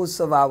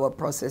most of our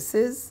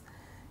processes,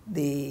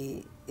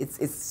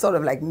 it's sort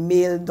of like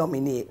male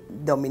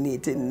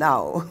dominating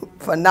now,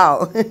 for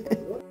now.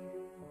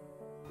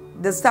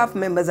 The staff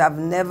members have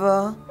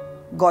never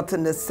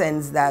gotten the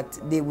sense that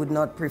they would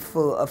not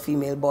prefer a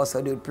female boss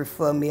or they would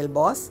prefer a male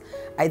boss.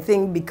 I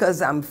think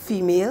because I'm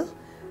female,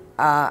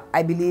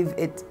 I believe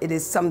it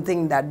is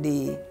something that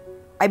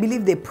I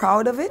believe they're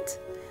proud of it.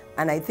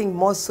 And I think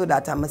more so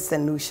that I'm a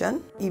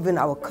solution. Even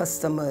our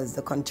customers,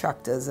 the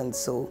contractors, and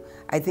so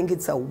I think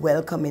it's a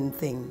welcoming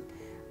thing.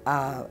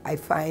 I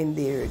find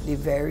they're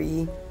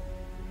very,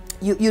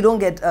 you don't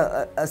get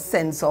a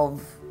sense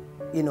of,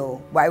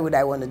 why would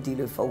I want to deal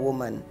with a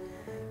woman?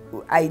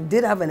 I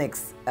did have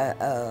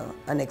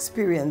an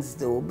experience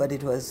though, but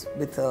it was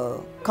with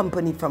a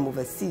company from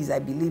overseas. I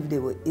believe they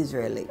were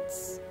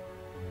Israelites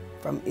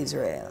from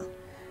Israel.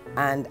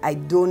 And I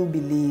don't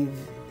believe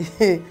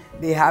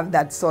they have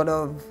that sort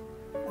of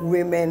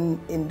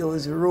women in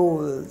those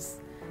roles.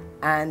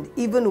 And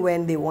even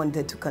when they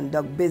wanted to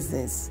conduct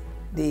business,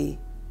 they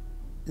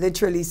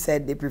literally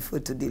said they prefer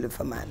to deal with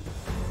a man.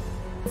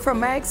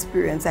 From my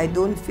experience, I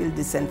don't feel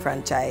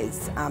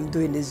disenfranchised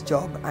doing this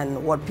job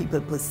and what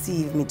people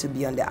perceive me to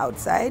be on the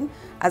outside.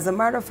 As a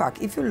matter of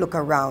fact, if you look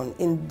around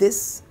in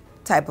this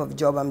type of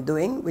job I'm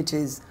doing, which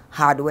is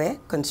hardware,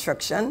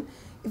 construction,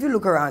 if you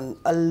look around,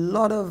 a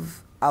lot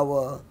of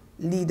our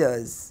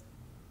leaders,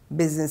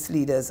 business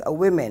leaders, are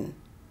women.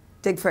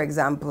 Take, for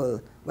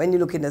example, when you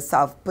look in the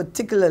South,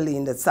 particularly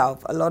in the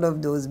South, a lot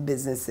of those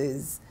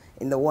businesses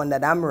in the one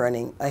that I'm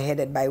running are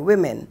headed by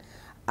women.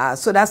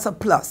 So that's a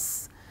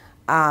plus.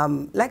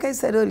 Like I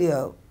said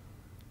earlier,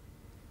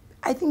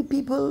 I think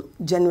people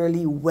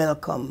generally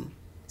welcome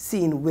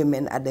seeing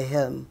women at the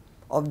helm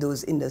of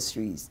those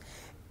industries.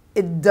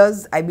 It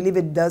does, I believe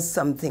it does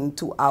something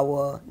to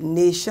our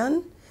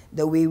nation,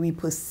 the way we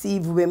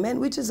perceive women,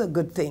 which is a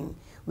good thing.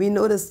 We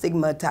know the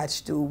stigma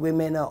attached to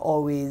women are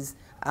always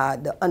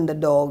the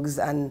underdogs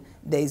and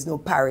there is no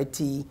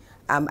parity.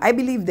 I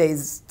believe there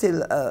is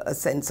still a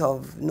sense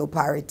of no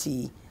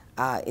parity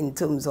in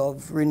terms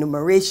of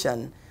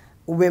remuneration.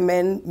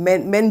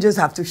 Men just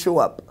have to show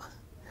up.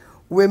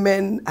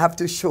 Women have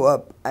to show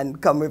up and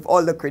come with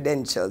all the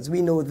credentials.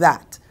 We know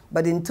that.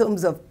 But in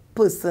terms of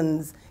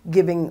persons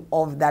giving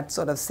off that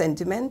sort of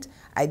sentiment,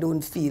 I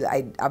don't feel,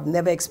 I've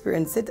never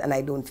experienced it, and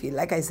I don't feel,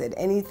 like I said,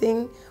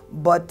 anything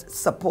but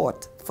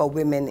support for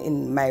women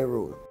in my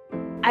role.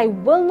 I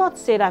will not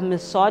say that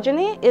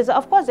misogyny is,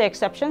 of course, there are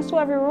exceptions to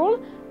every rule,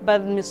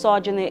 but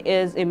misogyny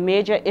is a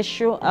major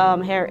issue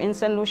here in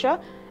St. Lucia,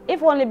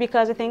 if only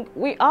because I think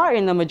we are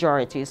in the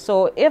majority.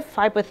 So if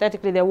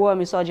hypothetically there were a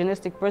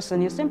misogynistic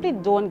person, you simply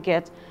don't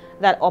get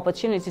that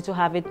opportunity to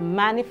have it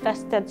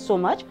manifested so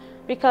much,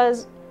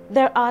 because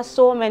there are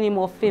so many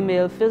more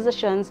female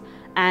physicians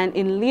and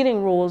in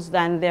leading roles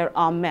than there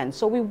are men.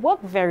 So we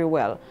work very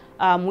well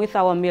with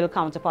our male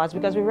counterparts,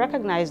 because we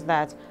recognize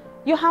that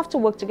you have to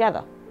work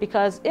together.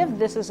 Because if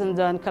this isn't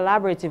done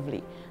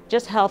collaboratively,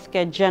 just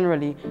healthcare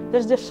generally,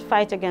 there's this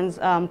fight against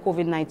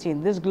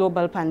COVID-19, this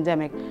global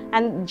pandemic,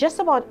 and just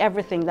about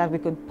everything that we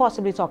could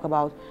possibly talk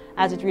about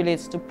as it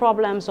relates to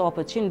problems or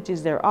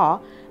opportunities there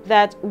are,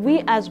 that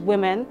we as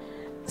women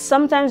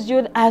sometimes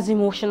viewed as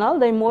emotional.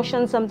 The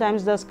emotion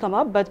sometimes does come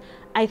up, but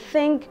I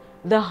think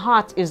the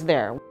heart is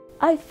there.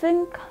 I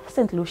think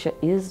St. Lucia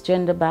is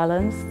gender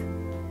balanced,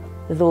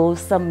 though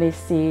some may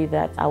say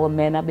that our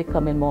men are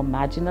becoming more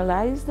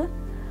marginalized.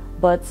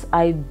 But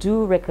I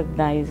do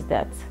recognize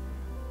that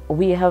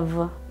we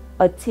have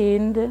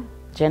attained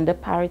gender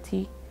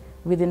parity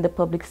within the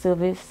public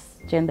service,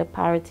 gender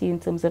parity in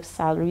terms of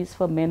salaries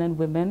for men and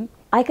women.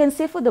 I can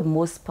say for the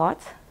most part,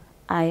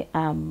 I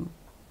am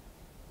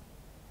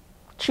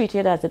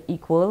treated as an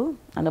equal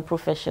and a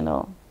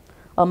professional.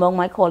 Among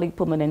my colleague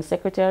permanent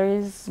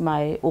secretaries,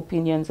 my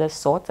opinions are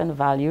sought and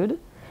valued.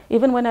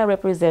 Even when I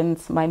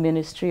represent my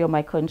ministry or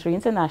my country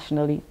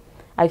internationally,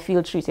 I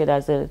feel treated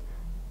as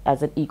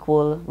an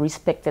equal,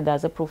 respected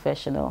as a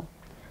professional.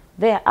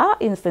 There are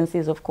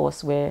instances, of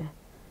course, where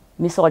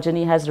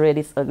misogyny has reared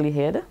its ugly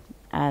head,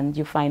 and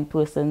you find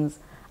persons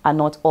are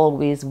not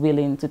always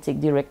willing to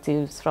take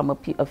directives from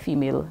a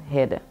female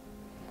head.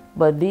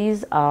 But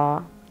these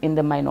are in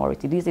the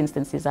minority. These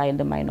instances are in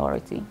the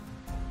minority.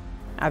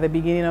 At the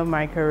beginning of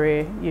my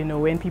career, you know,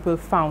 when people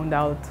found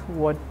out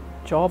what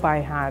job I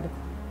had,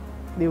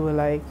 they were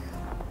like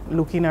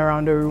looking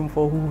around the room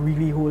for who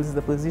really holds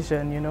the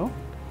position, you know.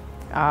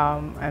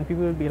 And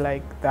people would be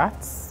like,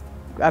 that's,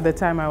 at the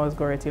time I was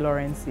Goretti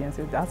Laurenci, and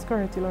said, that's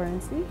Goretti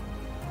Laurenci?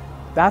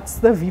 That's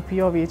the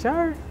VP of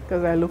HR?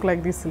 Because I look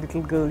like this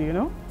little girl, you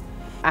know?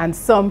 And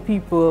some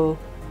people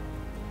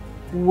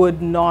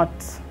would not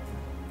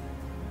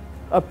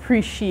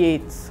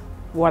appreciate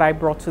what I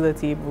brought to the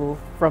table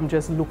from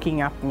just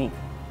looking at me.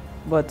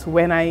 But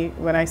when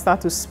I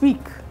start to speak,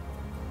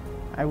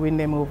 I win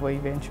them over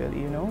eventually,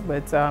 you know?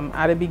 But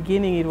at the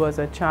beginning, it was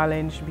a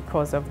challenge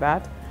because of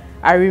that.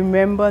 I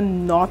remember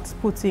not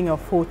putting a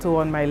photo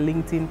on my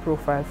LinkedIn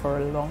profile for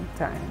a long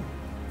time,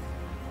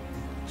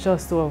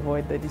 just to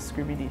avoid the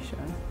discrimination,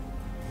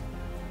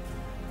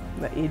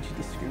 the age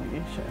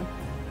discrimination,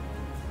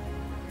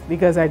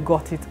 because I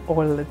got it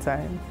all the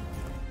time.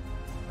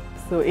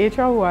 So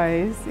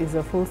HRWise is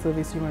a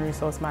full-service human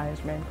resource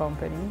management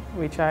company,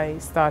 which I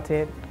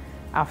started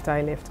after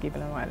I left Cable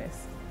 &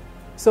 Wireless.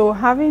 So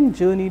having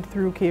journeyed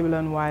through Cable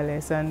 &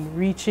 Wireless and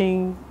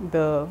reaching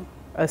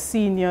a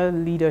senior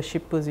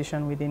leadership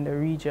position within the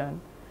region,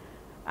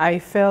 I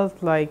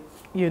felt like,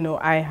 you know,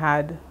 I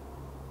had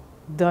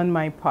done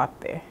my part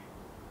there.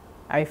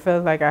 I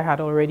felt like I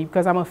had already,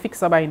 because I'm a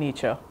fixer by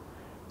nature.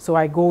 So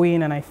I go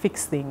in and I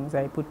fix things.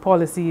 I put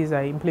policies,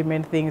 I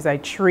implement things, I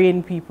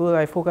train people.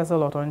 I focus a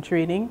lot on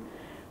training.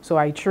 So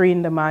I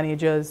train the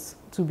managers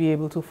to be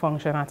able to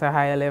function at a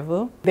higher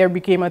level. There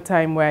became a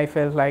time where I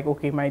felt like,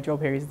 okay, my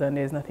job here is done,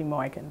 there's nothing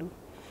more I can do.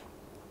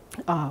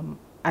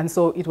 And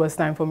so it was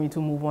time for me to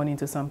move on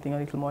into something a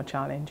little more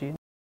challenging.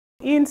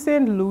 In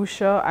St.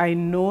 Lucia, I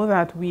know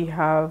that we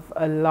have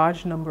a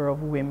large number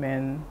of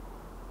women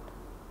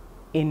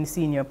in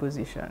senior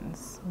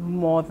positions,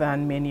 more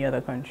than many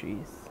other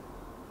countries.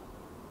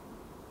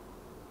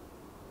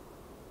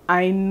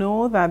 I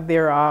know that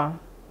there are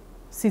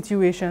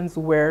situations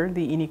where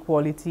the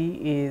inequality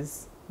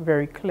is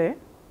very clear,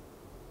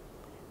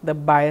 the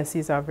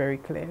biases are very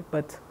clear,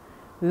 but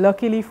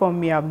luckily for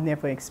me, I've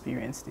never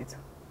experienced it.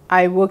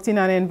 I worked in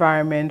an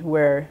environment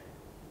where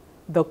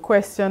the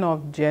question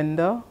of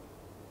gender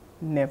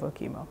never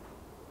came up.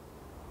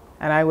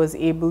 And I was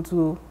able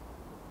to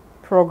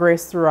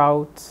progress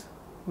throughout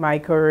my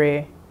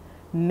career,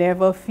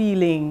 never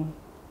feeling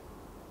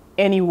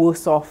any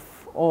worse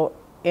off or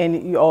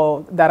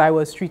that I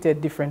was treated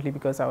differently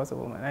because I was a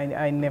woman.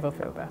 I never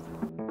felt that.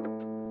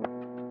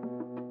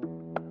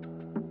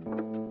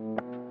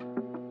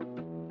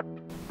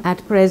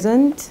 At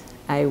present,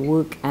 I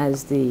work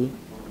as the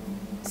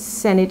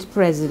Senate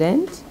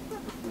President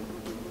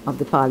of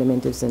the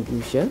Parliament of St.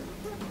 Lucia.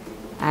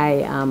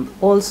 I am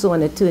also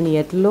an attorney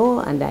at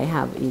law, and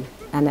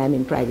I'm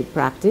in private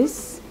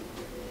practice.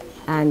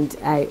 And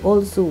I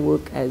also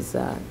work as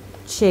I'm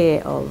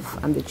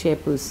the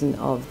chairperson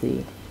of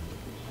the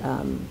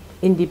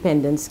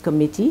Independence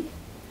Committee.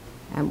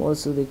 I'm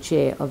also the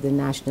chair of the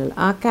National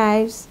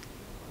Archives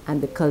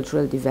and the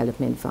Cultural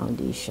Development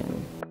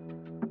Foundation.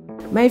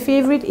 My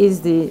favorite is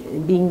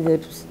being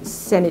the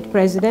Senate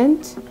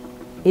President.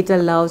 It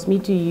allows me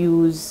to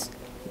use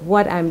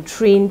what I'm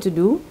trained to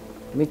do,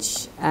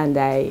 and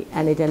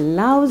it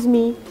allows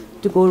me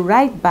to go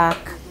right back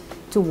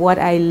to what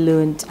I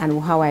learned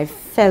and how I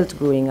felt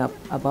growing up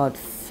about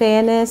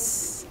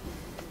fairness,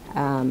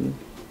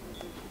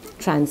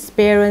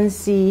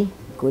 transparency,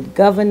 good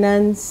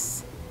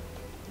governance,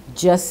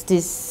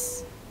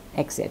 justice,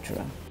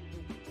 etc.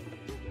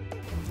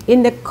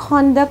 In the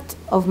conduct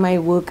of my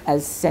work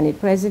as Senate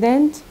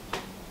President,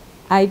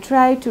 I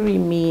try to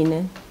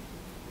remain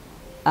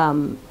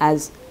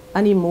as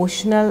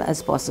unemotional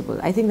as possible.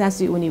 I think that's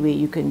the only way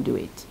you can do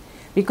it,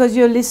 because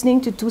you're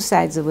listening to two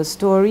sides of a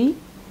story,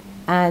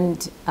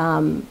 and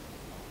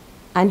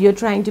you're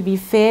trying to be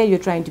fair, you're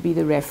trying to be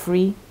the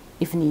referee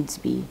if needs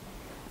be.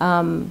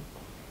 And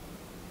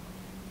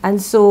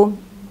so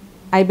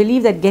I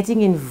believe that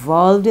getting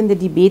involved in the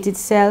debate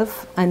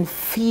itself and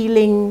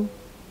feeling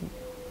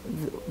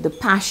the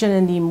passion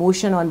and the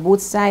emotion on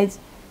both sides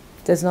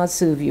does not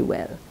serve you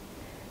well.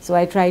 So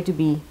I try to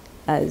be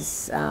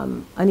as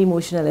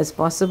unemotional as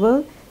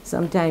possible.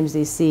 Sometimes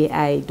they say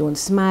I don't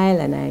smile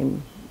and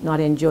I'm not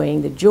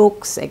enjoying the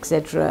jokes,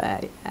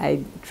 etc.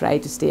 I try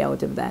to stay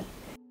out of that.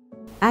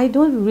 I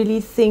don't really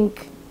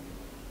think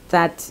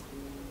that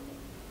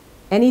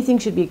anything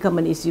should become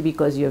an issue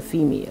because you're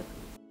female.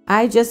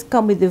 I just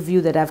come with the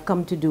view that I've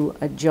come to do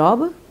a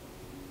job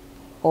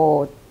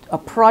or a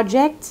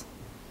project,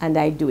 and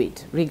I do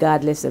it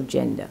regardless of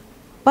gender.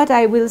 But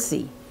I will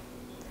say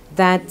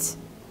that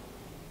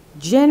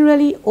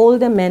generally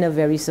older men are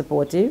very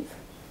supportive,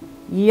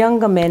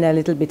 younger men are a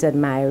little bit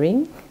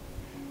admiring.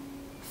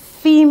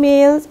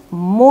 Females,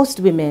 most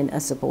women are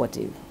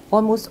supportive.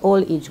 Almost all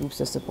age groups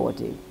are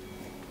supportive.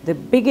 The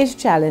biggest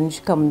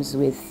challenge comes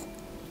with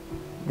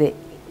the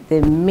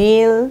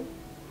males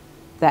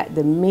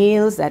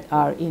that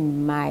are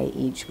in my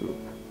age group.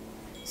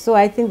 So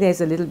I think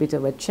there's a little bit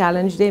of a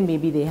challenge there.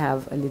 Maybe they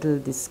have a little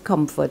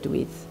discomfort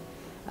with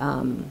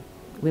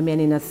women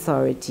in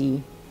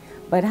authority.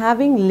 But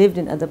having lived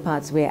in other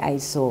parts where I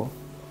saw,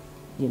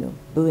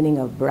 burning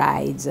of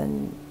brides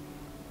and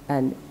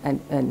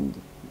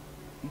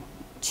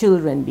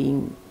children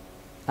being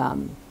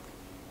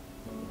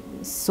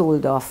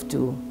sold off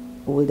to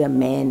older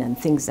men and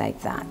things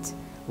like that,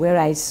 where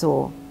I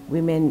saw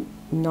women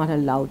not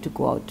allowed to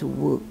go out to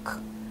work,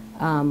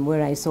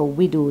 where I saw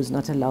widows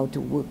not allowed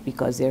to work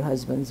because their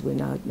husbands were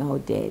now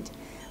dead,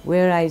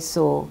 where I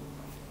saw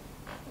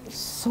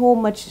so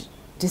much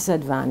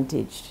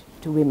disadvantage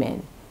to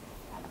women.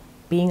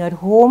 Being at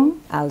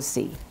home, I'll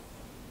say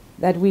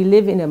that we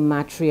live in a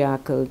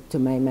matriarchal, to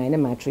my mind, a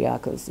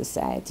matriarchal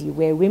society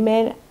where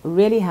women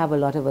really have a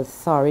lot of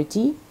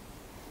authority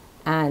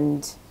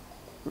and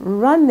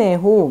run their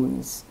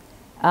homes.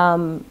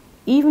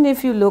 Even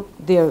if you look,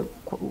 they're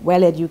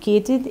well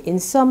educated. In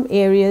some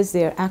areas,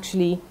 there are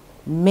actually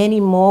many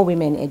more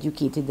women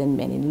educated than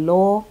men in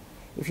law.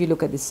 If you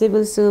look at the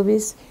civil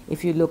service,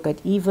 if you look at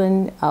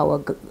even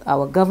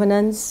our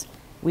governance,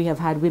 we have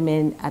had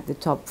women at the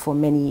top for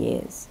many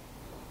years.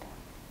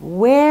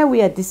 Where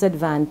we are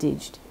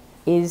disadvantaged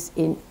is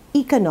in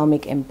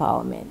economic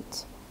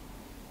empowerment.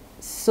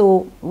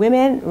 So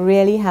women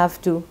really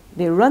have to,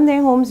 they run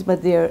their homes,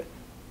 but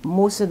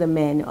most of the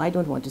men, I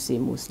don't want to say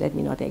most, let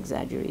me not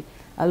exaggerate,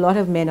 a lot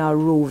of men are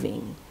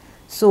roving.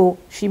 So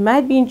she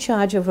might be in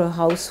charge of her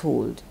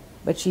household,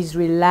 but she's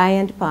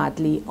reliant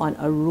partly on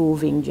a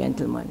roving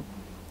gentleman.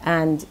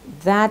 And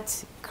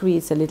that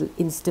creates a little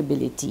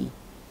instability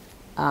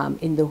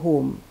in the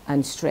home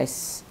and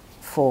stress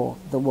for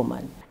the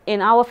woman.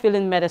 In our field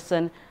in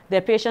medicine, there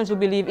are patients who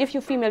believe if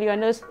you're female, you're a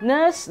nurse,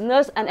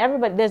 and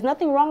everybody. There's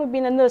nothing wrong with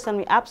being a nurse, and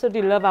we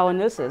absolutely love our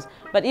nurses.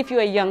 But if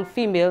you're a young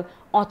female,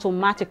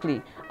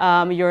 automatically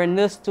you're a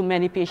nurse to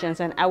many patients,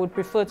 and I would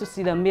prefer to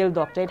see the male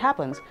doctor. It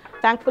happens.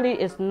 Thankfully,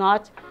 it's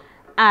not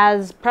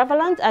as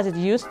prevalent as it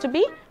used to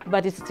be,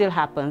 but it still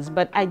happens.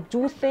 But I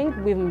do think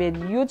we've made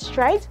huge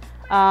strides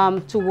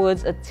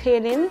towards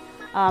attaining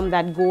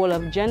that goal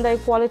of gender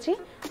equality.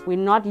 We're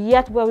not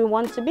yet where we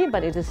want to be,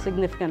 but it is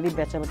significantly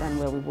better than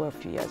where we were a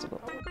few years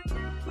ago.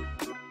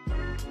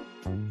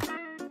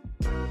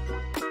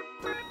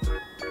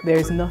 There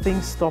is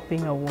nothing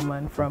stopping a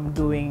woman from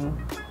doing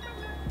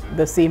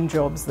the same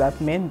jobs that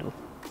men do.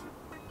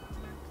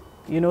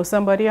 You know,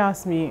 somebody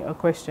asked me a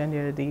question the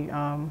other day.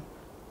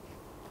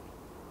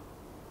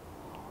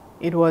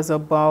 It was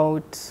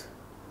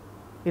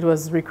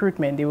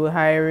recruitment. They were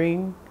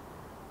hiring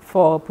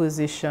for a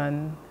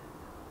position,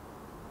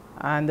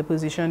 and the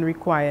position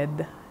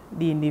required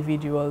the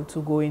individual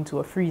to go into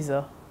a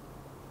freezer.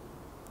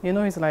 You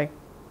know, it's like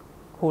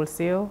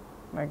wholesale,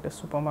 like the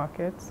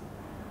supermarkets.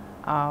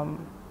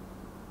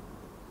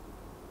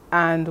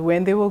 And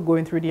when they were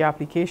going through the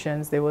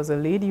applications, there was a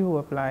lady who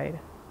applied,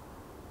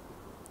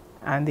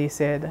 and they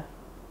said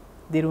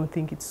they don't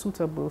think it's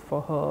suitable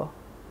for her.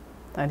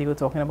 And they were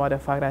talking about the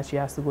fact that she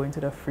has to go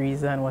into the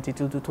freezer and what it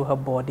will do to her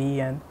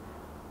body. And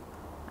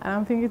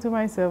I'm thinking to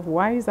myself,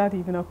 why is that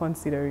even a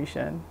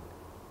consideration?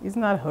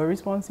 Isn't that her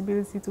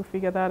responsibility to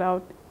figure that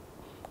out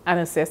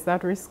and assess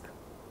that risk?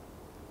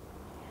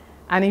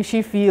 And if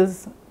she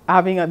feels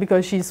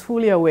because she's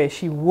fully aware,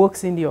 she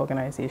works in the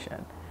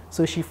organization.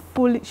 So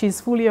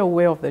she's fully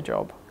aware of the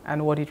job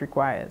and what it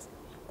requires.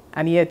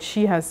 And yet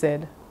she has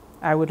said,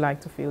 I would like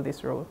to fill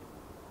this role.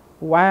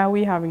 Why are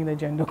we having the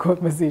gender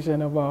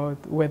conversation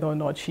about whether or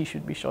not she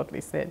should be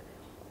shortlisted?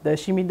 Does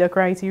she meet the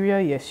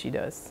criteria? Yes, she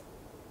does.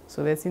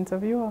 So let's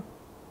interview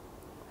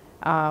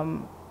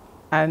her.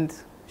 And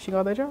she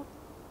got the job.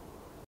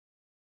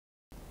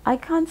 I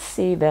can't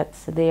say that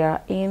there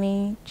are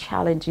any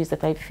challenges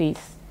that I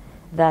face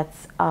that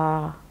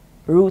are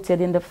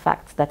rooted in the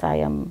fact that I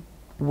am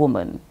a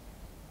woman.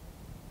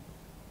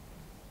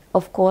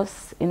 Of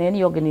course, in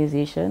any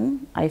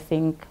organization, I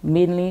think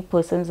mainly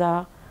persons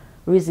are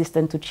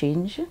resistant to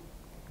change.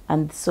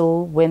 And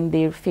so when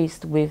they're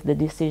faced with the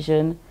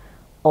decision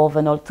of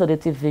an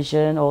alternative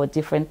vision or a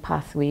different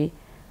pathway,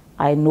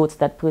 I note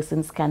that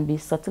persons can be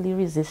subtly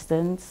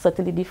resistant,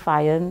 subtly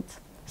defiant,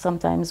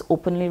 sometimes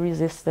openly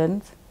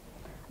resistant,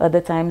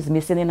 other times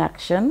missing in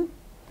action.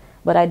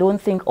 But I don't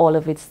think all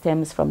of it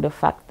stems from the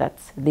fact that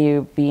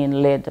they're being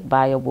led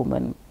by a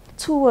woman.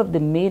 Two of the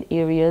main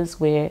areas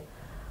where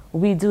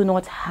we do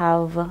not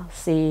have,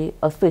 say,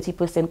 a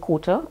 30%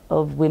 quota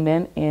of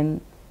women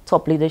in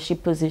top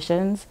leadership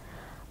positions,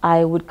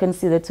 I would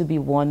consider to be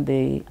one,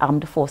 the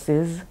armed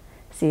forces,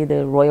 say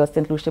the Royal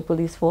St. Lucia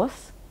Police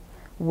Force,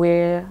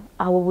 where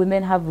our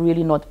women have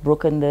really not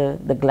broken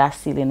the glass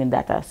ceiling in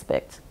that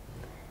aspect.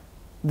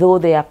 Though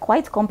they are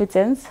quite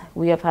competent,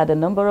 we have had a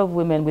number of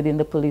women within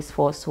the police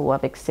force who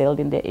have excelled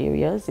in their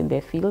areas, in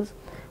their fields,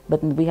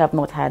 but we have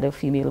not had a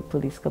female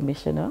police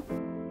commissioner.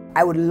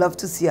 I would love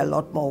to see a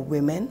lot more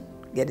women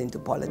get into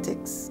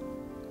politics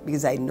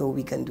because I know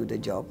we can do the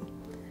job.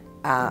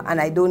 And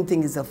I don't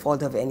think it's a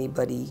fault of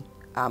anybody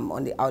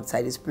on the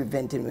outside is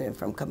preventing women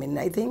from coming.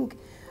 I think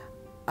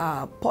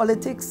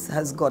politics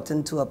has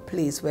gotten to a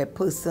place where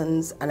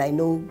persons, and I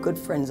know good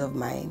friends of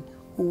mine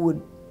who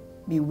would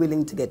be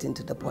willing to get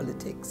into the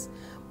politics.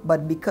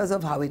 But because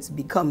of how it's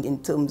become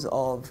in terms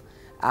of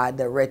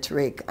the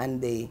rhetoric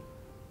and the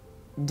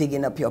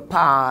digging up your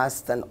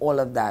past and all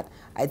of that,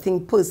 I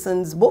think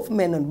persons, both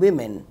men and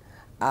women,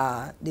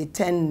 they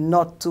tend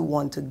not to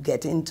want to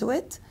get into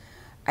it.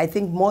 I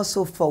think more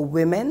so for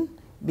women,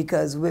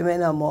 because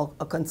women are more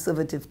a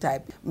conservative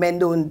type. Men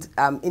don't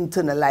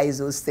internalize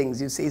those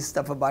things. You say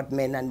stuff about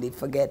men and they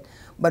forget.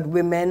 But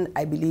women,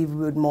 I believe,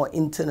 would more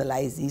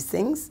internalize these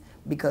things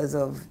because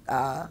of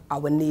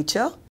our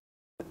nature.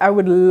 I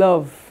would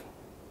love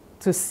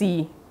to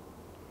see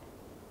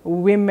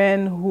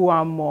women who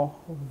are more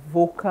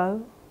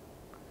vocal,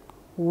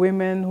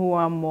 women who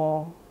are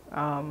more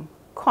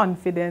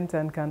confident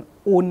and can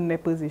own their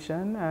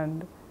position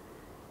and,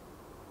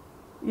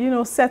 you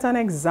know, set an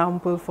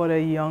example for the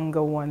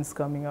younger ones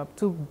coming up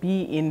to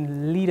be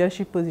in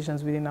leadership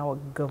positions within our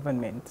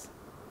government.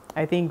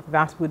 I think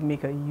that would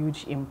make a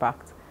huge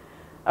impact.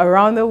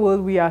 Around the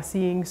world, we are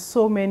seeing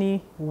so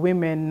many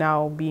women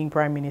now being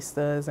prime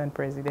ministers and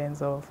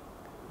presidents of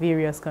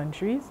various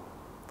countries,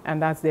 and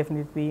that's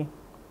definitely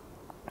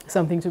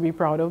something to be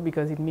proud of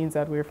because it means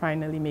that we're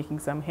finally making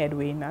some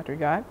headway in that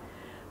regard.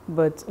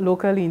 But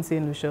locally in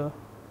St. Lucia,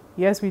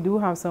 yes, we do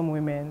have some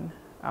women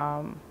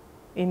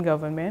in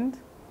government,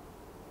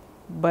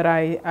 but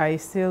I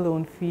still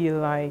don't feel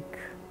like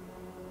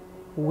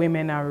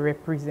women are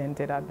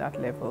represented at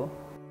that level.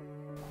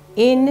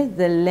 In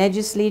the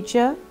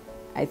legislature,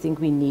 I think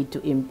we need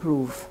to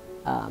improve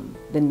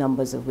the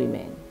numbers of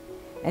women,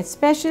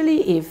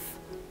 especially if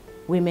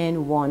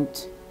women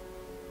want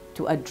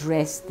to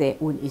address their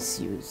own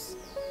issues.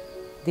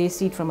 They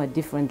see it from a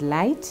different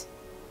light.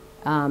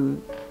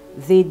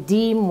 They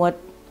deem what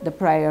the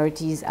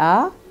priorities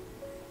are,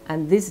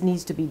 and this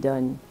needs to be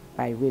done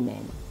by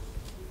women.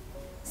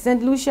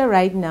 St. Lucia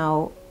right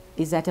now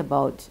is at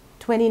about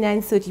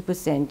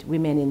 29–30%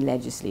 women in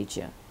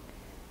legislature.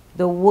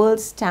 The world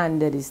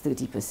standard is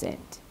 30%.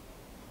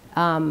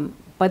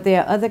 But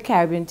there are other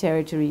Caribbean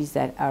territories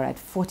that are at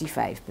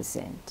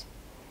 45%.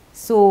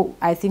 So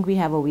I think we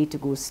have a way to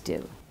go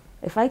still.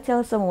 If I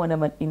tell someone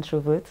I'm an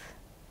introvert,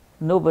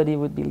 nobody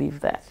would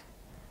believe that.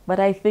 But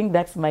I think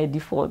that's my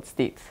default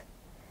state.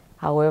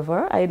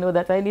 However, I know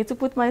that I need to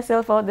put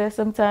myself out there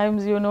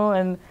sometimes, you know,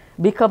 and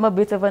become a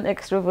bit of an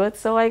extrovert.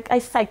 So I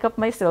psych up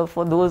myself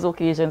for those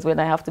occasions when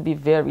I have to be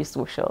very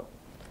social.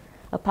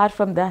 Apart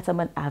from that, I'm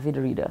an avid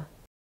reader.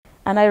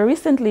 And I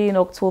recently, in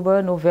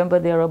October, November,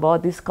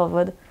 thereabout,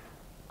 discovered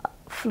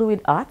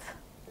fluid art,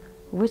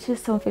 which is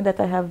something that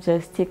I have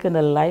just taken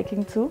a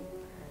liking to.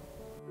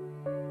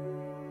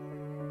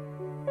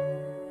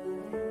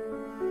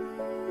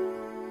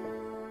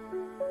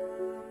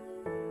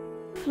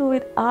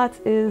 Fluid art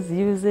is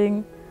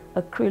using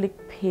acrylic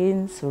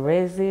paints,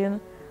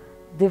 resin,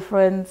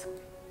 different,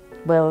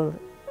 well,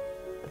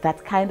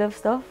 that kind of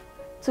stuff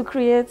to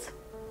create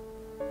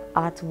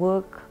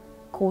artwork,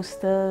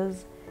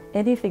 coasters,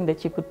 anything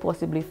that you could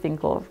possibly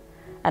think of.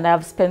 And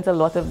I've spent a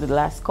lot of the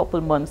last couple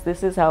months.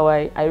 This is how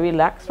I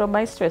relax from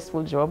my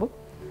stressful job,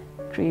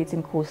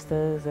 creating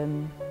coasters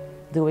and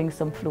doing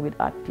some fluid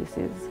art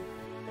pieces.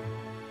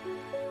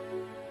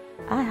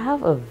 I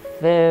have a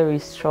very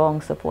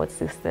strong support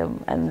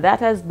system, and that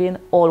has been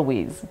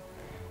always.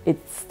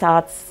 It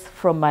starts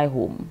from my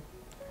home.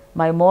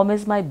 My mom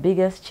is my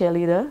biggest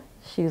cheerleader.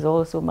 She's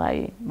also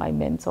my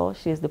mentor.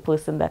 She's the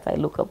person that I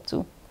look up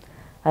to.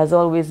 Has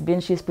always been.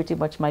 She's pretty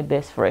much my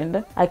best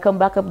friend. I come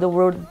back up the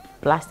road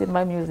blasting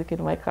my music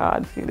in my car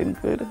and feeling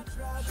good.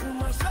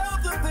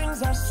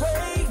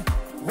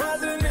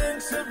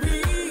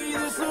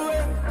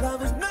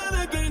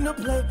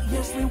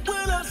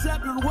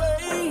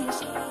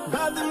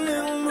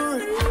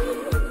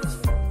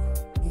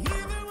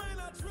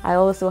 I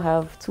also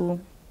have two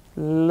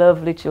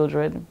lovely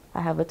children.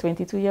 I have a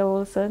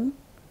 22-year-old son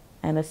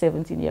and a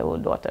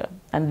 17-year-old daughter,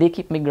 and they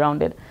keep me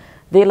grounded.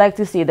 They like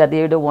to say that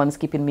they're the ones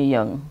keeping me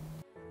young.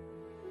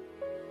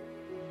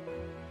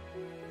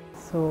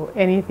 So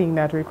anything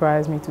that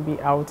requires me to be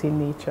out in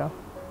nature.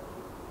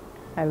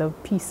 I love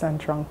peace and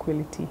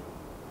tranquility.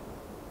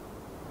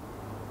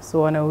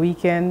 So on a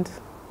weekend,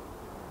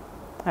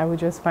 I would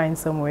just find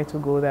somewhere to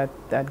go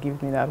that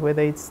gives me that,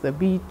 whether it's the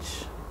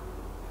beach,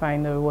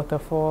 find a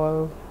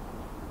waterfall,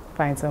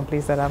 find some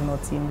place that I've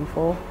not seen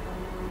before.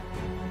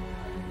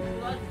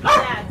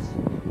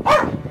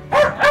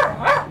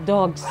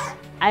 Dogs.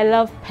 I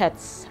love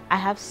pets. I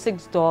have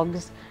 6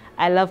 dogs.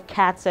 I love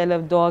cats. I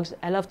love dogs.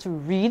 I love to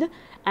read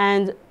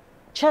and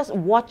just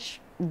watch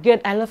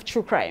good. I love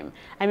true crime.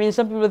 I mean,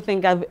 some people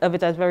think of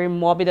it as very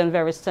morbid and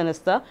very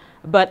sinister,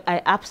 but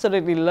I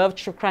absolutely love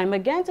true crime,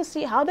 again, to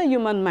see how the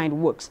human mind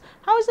works.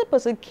 How is a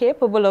person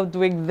capable of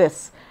doing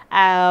this?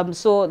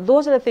 So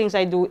those are the things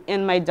I do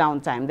in my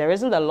downtime. There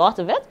isn't a lot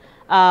of it,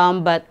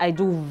 but I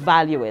do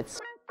value it.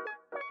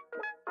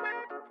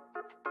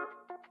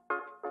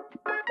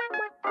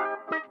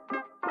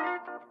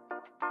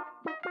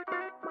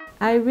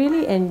 I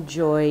really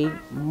enjoy,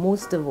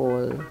 most of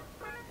all,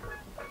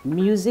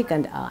 music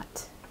and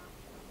art.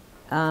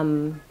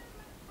 And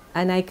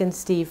I can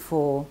stay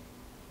for,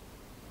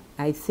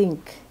 I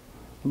think,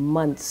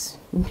 months,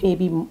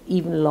 maybe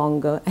even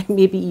longer,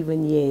 maybe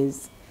even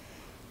years,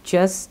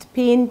 just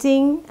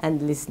painting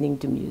and listening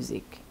to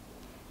music.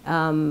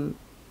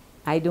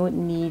 I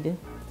don't need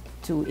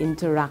to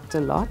interact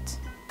a lot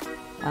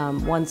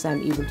once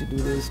I'm able to do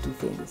those two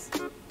things.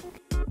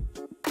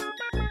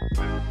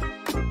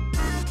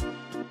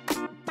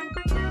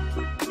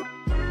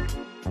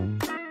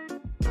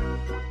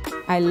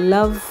 I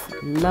love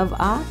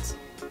art.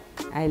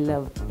 I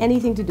love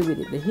anything to do with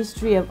it. The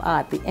history of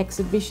art, the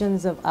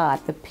exhibitions of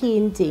art, the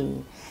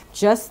painting,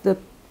 just the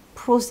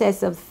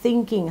process of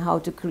thinking how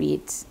to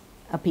create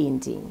a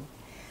painting,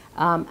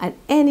 and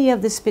any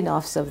of the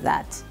spin-offs of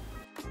that.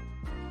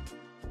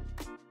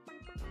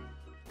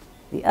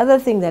 The other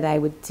thing that I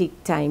would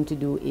take time to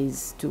do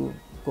is to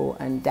go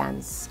and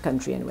dance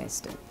country and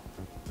western.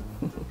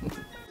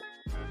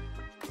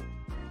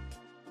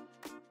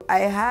 I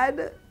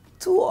had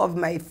 2 of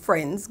my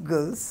friends,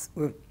 girls,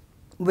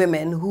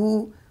 women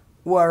who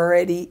were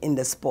already in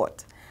the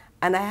sport.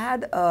 And I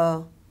had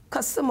a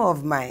customer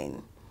of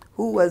mine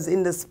who was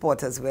in the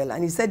sport as well.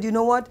 And he said, you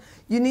know what,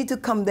 you need to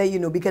come there, you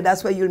know, because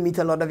that's where you'll meet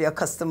a lot of your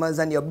customers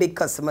and your big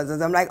customers.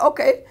 And I'm like,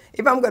 okay,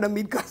 if I'm going to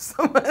meet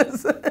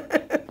customers,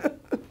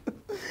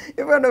 if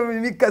I'm going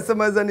to meet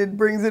customers and it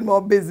brings in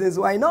more business,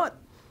 why not?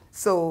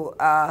 So,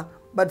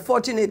 but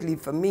fortunately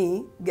for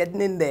me,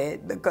 getting in there,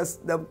 the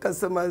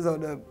customers or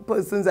the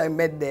persons I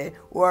met there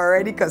were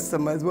already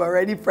customers, were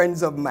already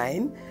friends of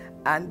mine.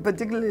 And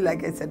particularly,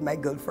 like I said, my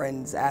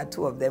girlfriends, I had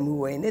two of them who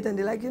were in it, and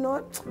they're like, you know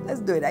what, let's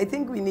do it. I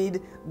think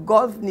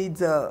golf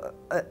needs a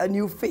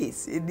new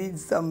face. It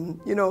needs some,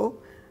 you know,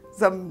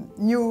 some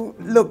new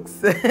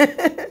looks.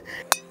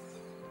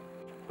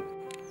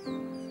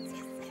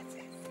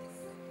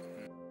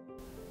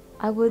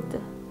 I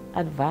would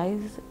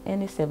advise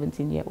any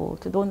 17-year-old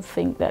to don't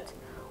think that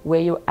where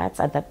you're at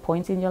that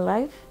point in your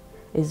life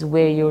is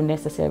where you're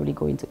necessarily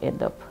going to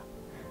end up.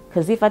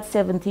 Because if at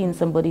 17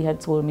 somebody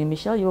had told me,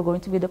 Michelle, you were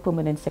going to be the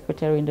permanent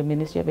secretary in the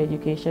Ministry of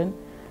Education,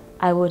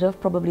 I would have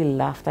probably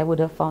laughed. I would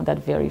have found that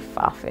very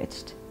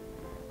far-fetched.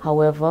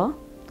 However,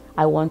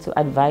 I want to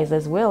advise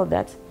as well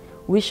that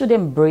we should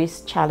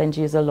embrace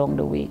challenges along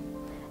the way.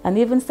 And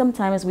even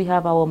sometimes we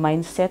have our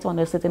mind set on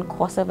a certain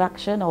course of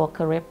action, our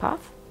career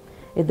path.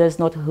 It does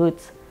not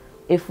hurt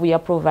if we are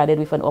provided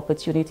with an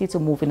opportunity to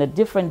move in a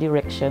different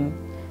direction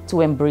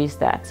to embrace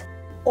that.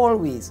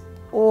 Always,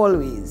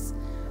 always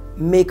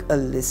make a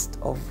list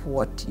of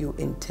what you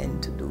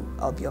intend to do,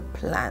 of your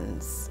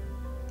plans.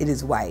 It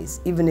is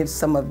wise, even if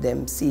some of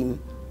them seem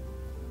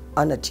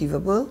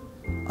unachievable,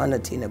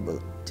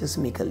 unattainable. Just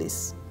make a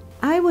list.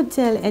 I would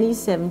tell any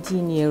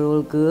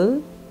 17-year-old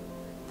girl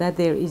that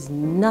there is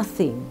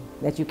nothing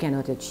that you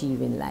cannot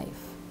achieve in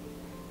life.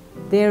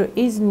 There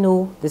is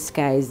no the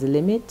sky is the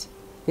limit.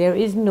 There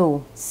is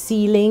no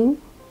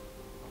ceiling.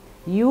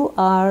 You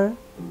are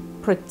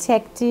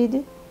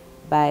protected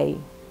by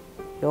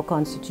your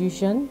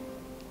constitution,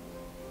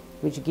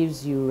 which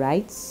gives you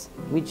rights,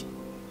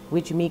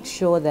 which makes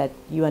sure that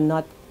you are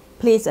not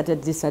placed at a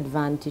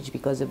disadvantage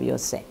because of your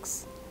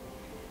sex.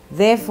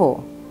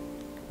 Therefore,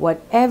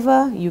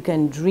 whatever you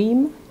can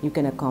dream, you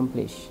can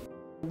accomplish.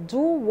 Do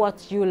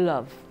what you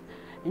love.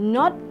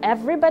 Not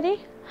everybody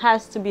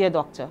has to be a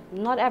doctor.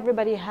 Not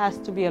everybody has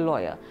to be a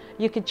lawyer.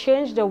 You could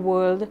change the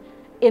world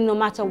in no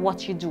matter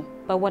what you do.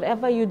 But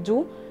whatever you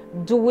do,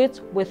 do it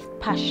with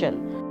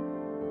passion.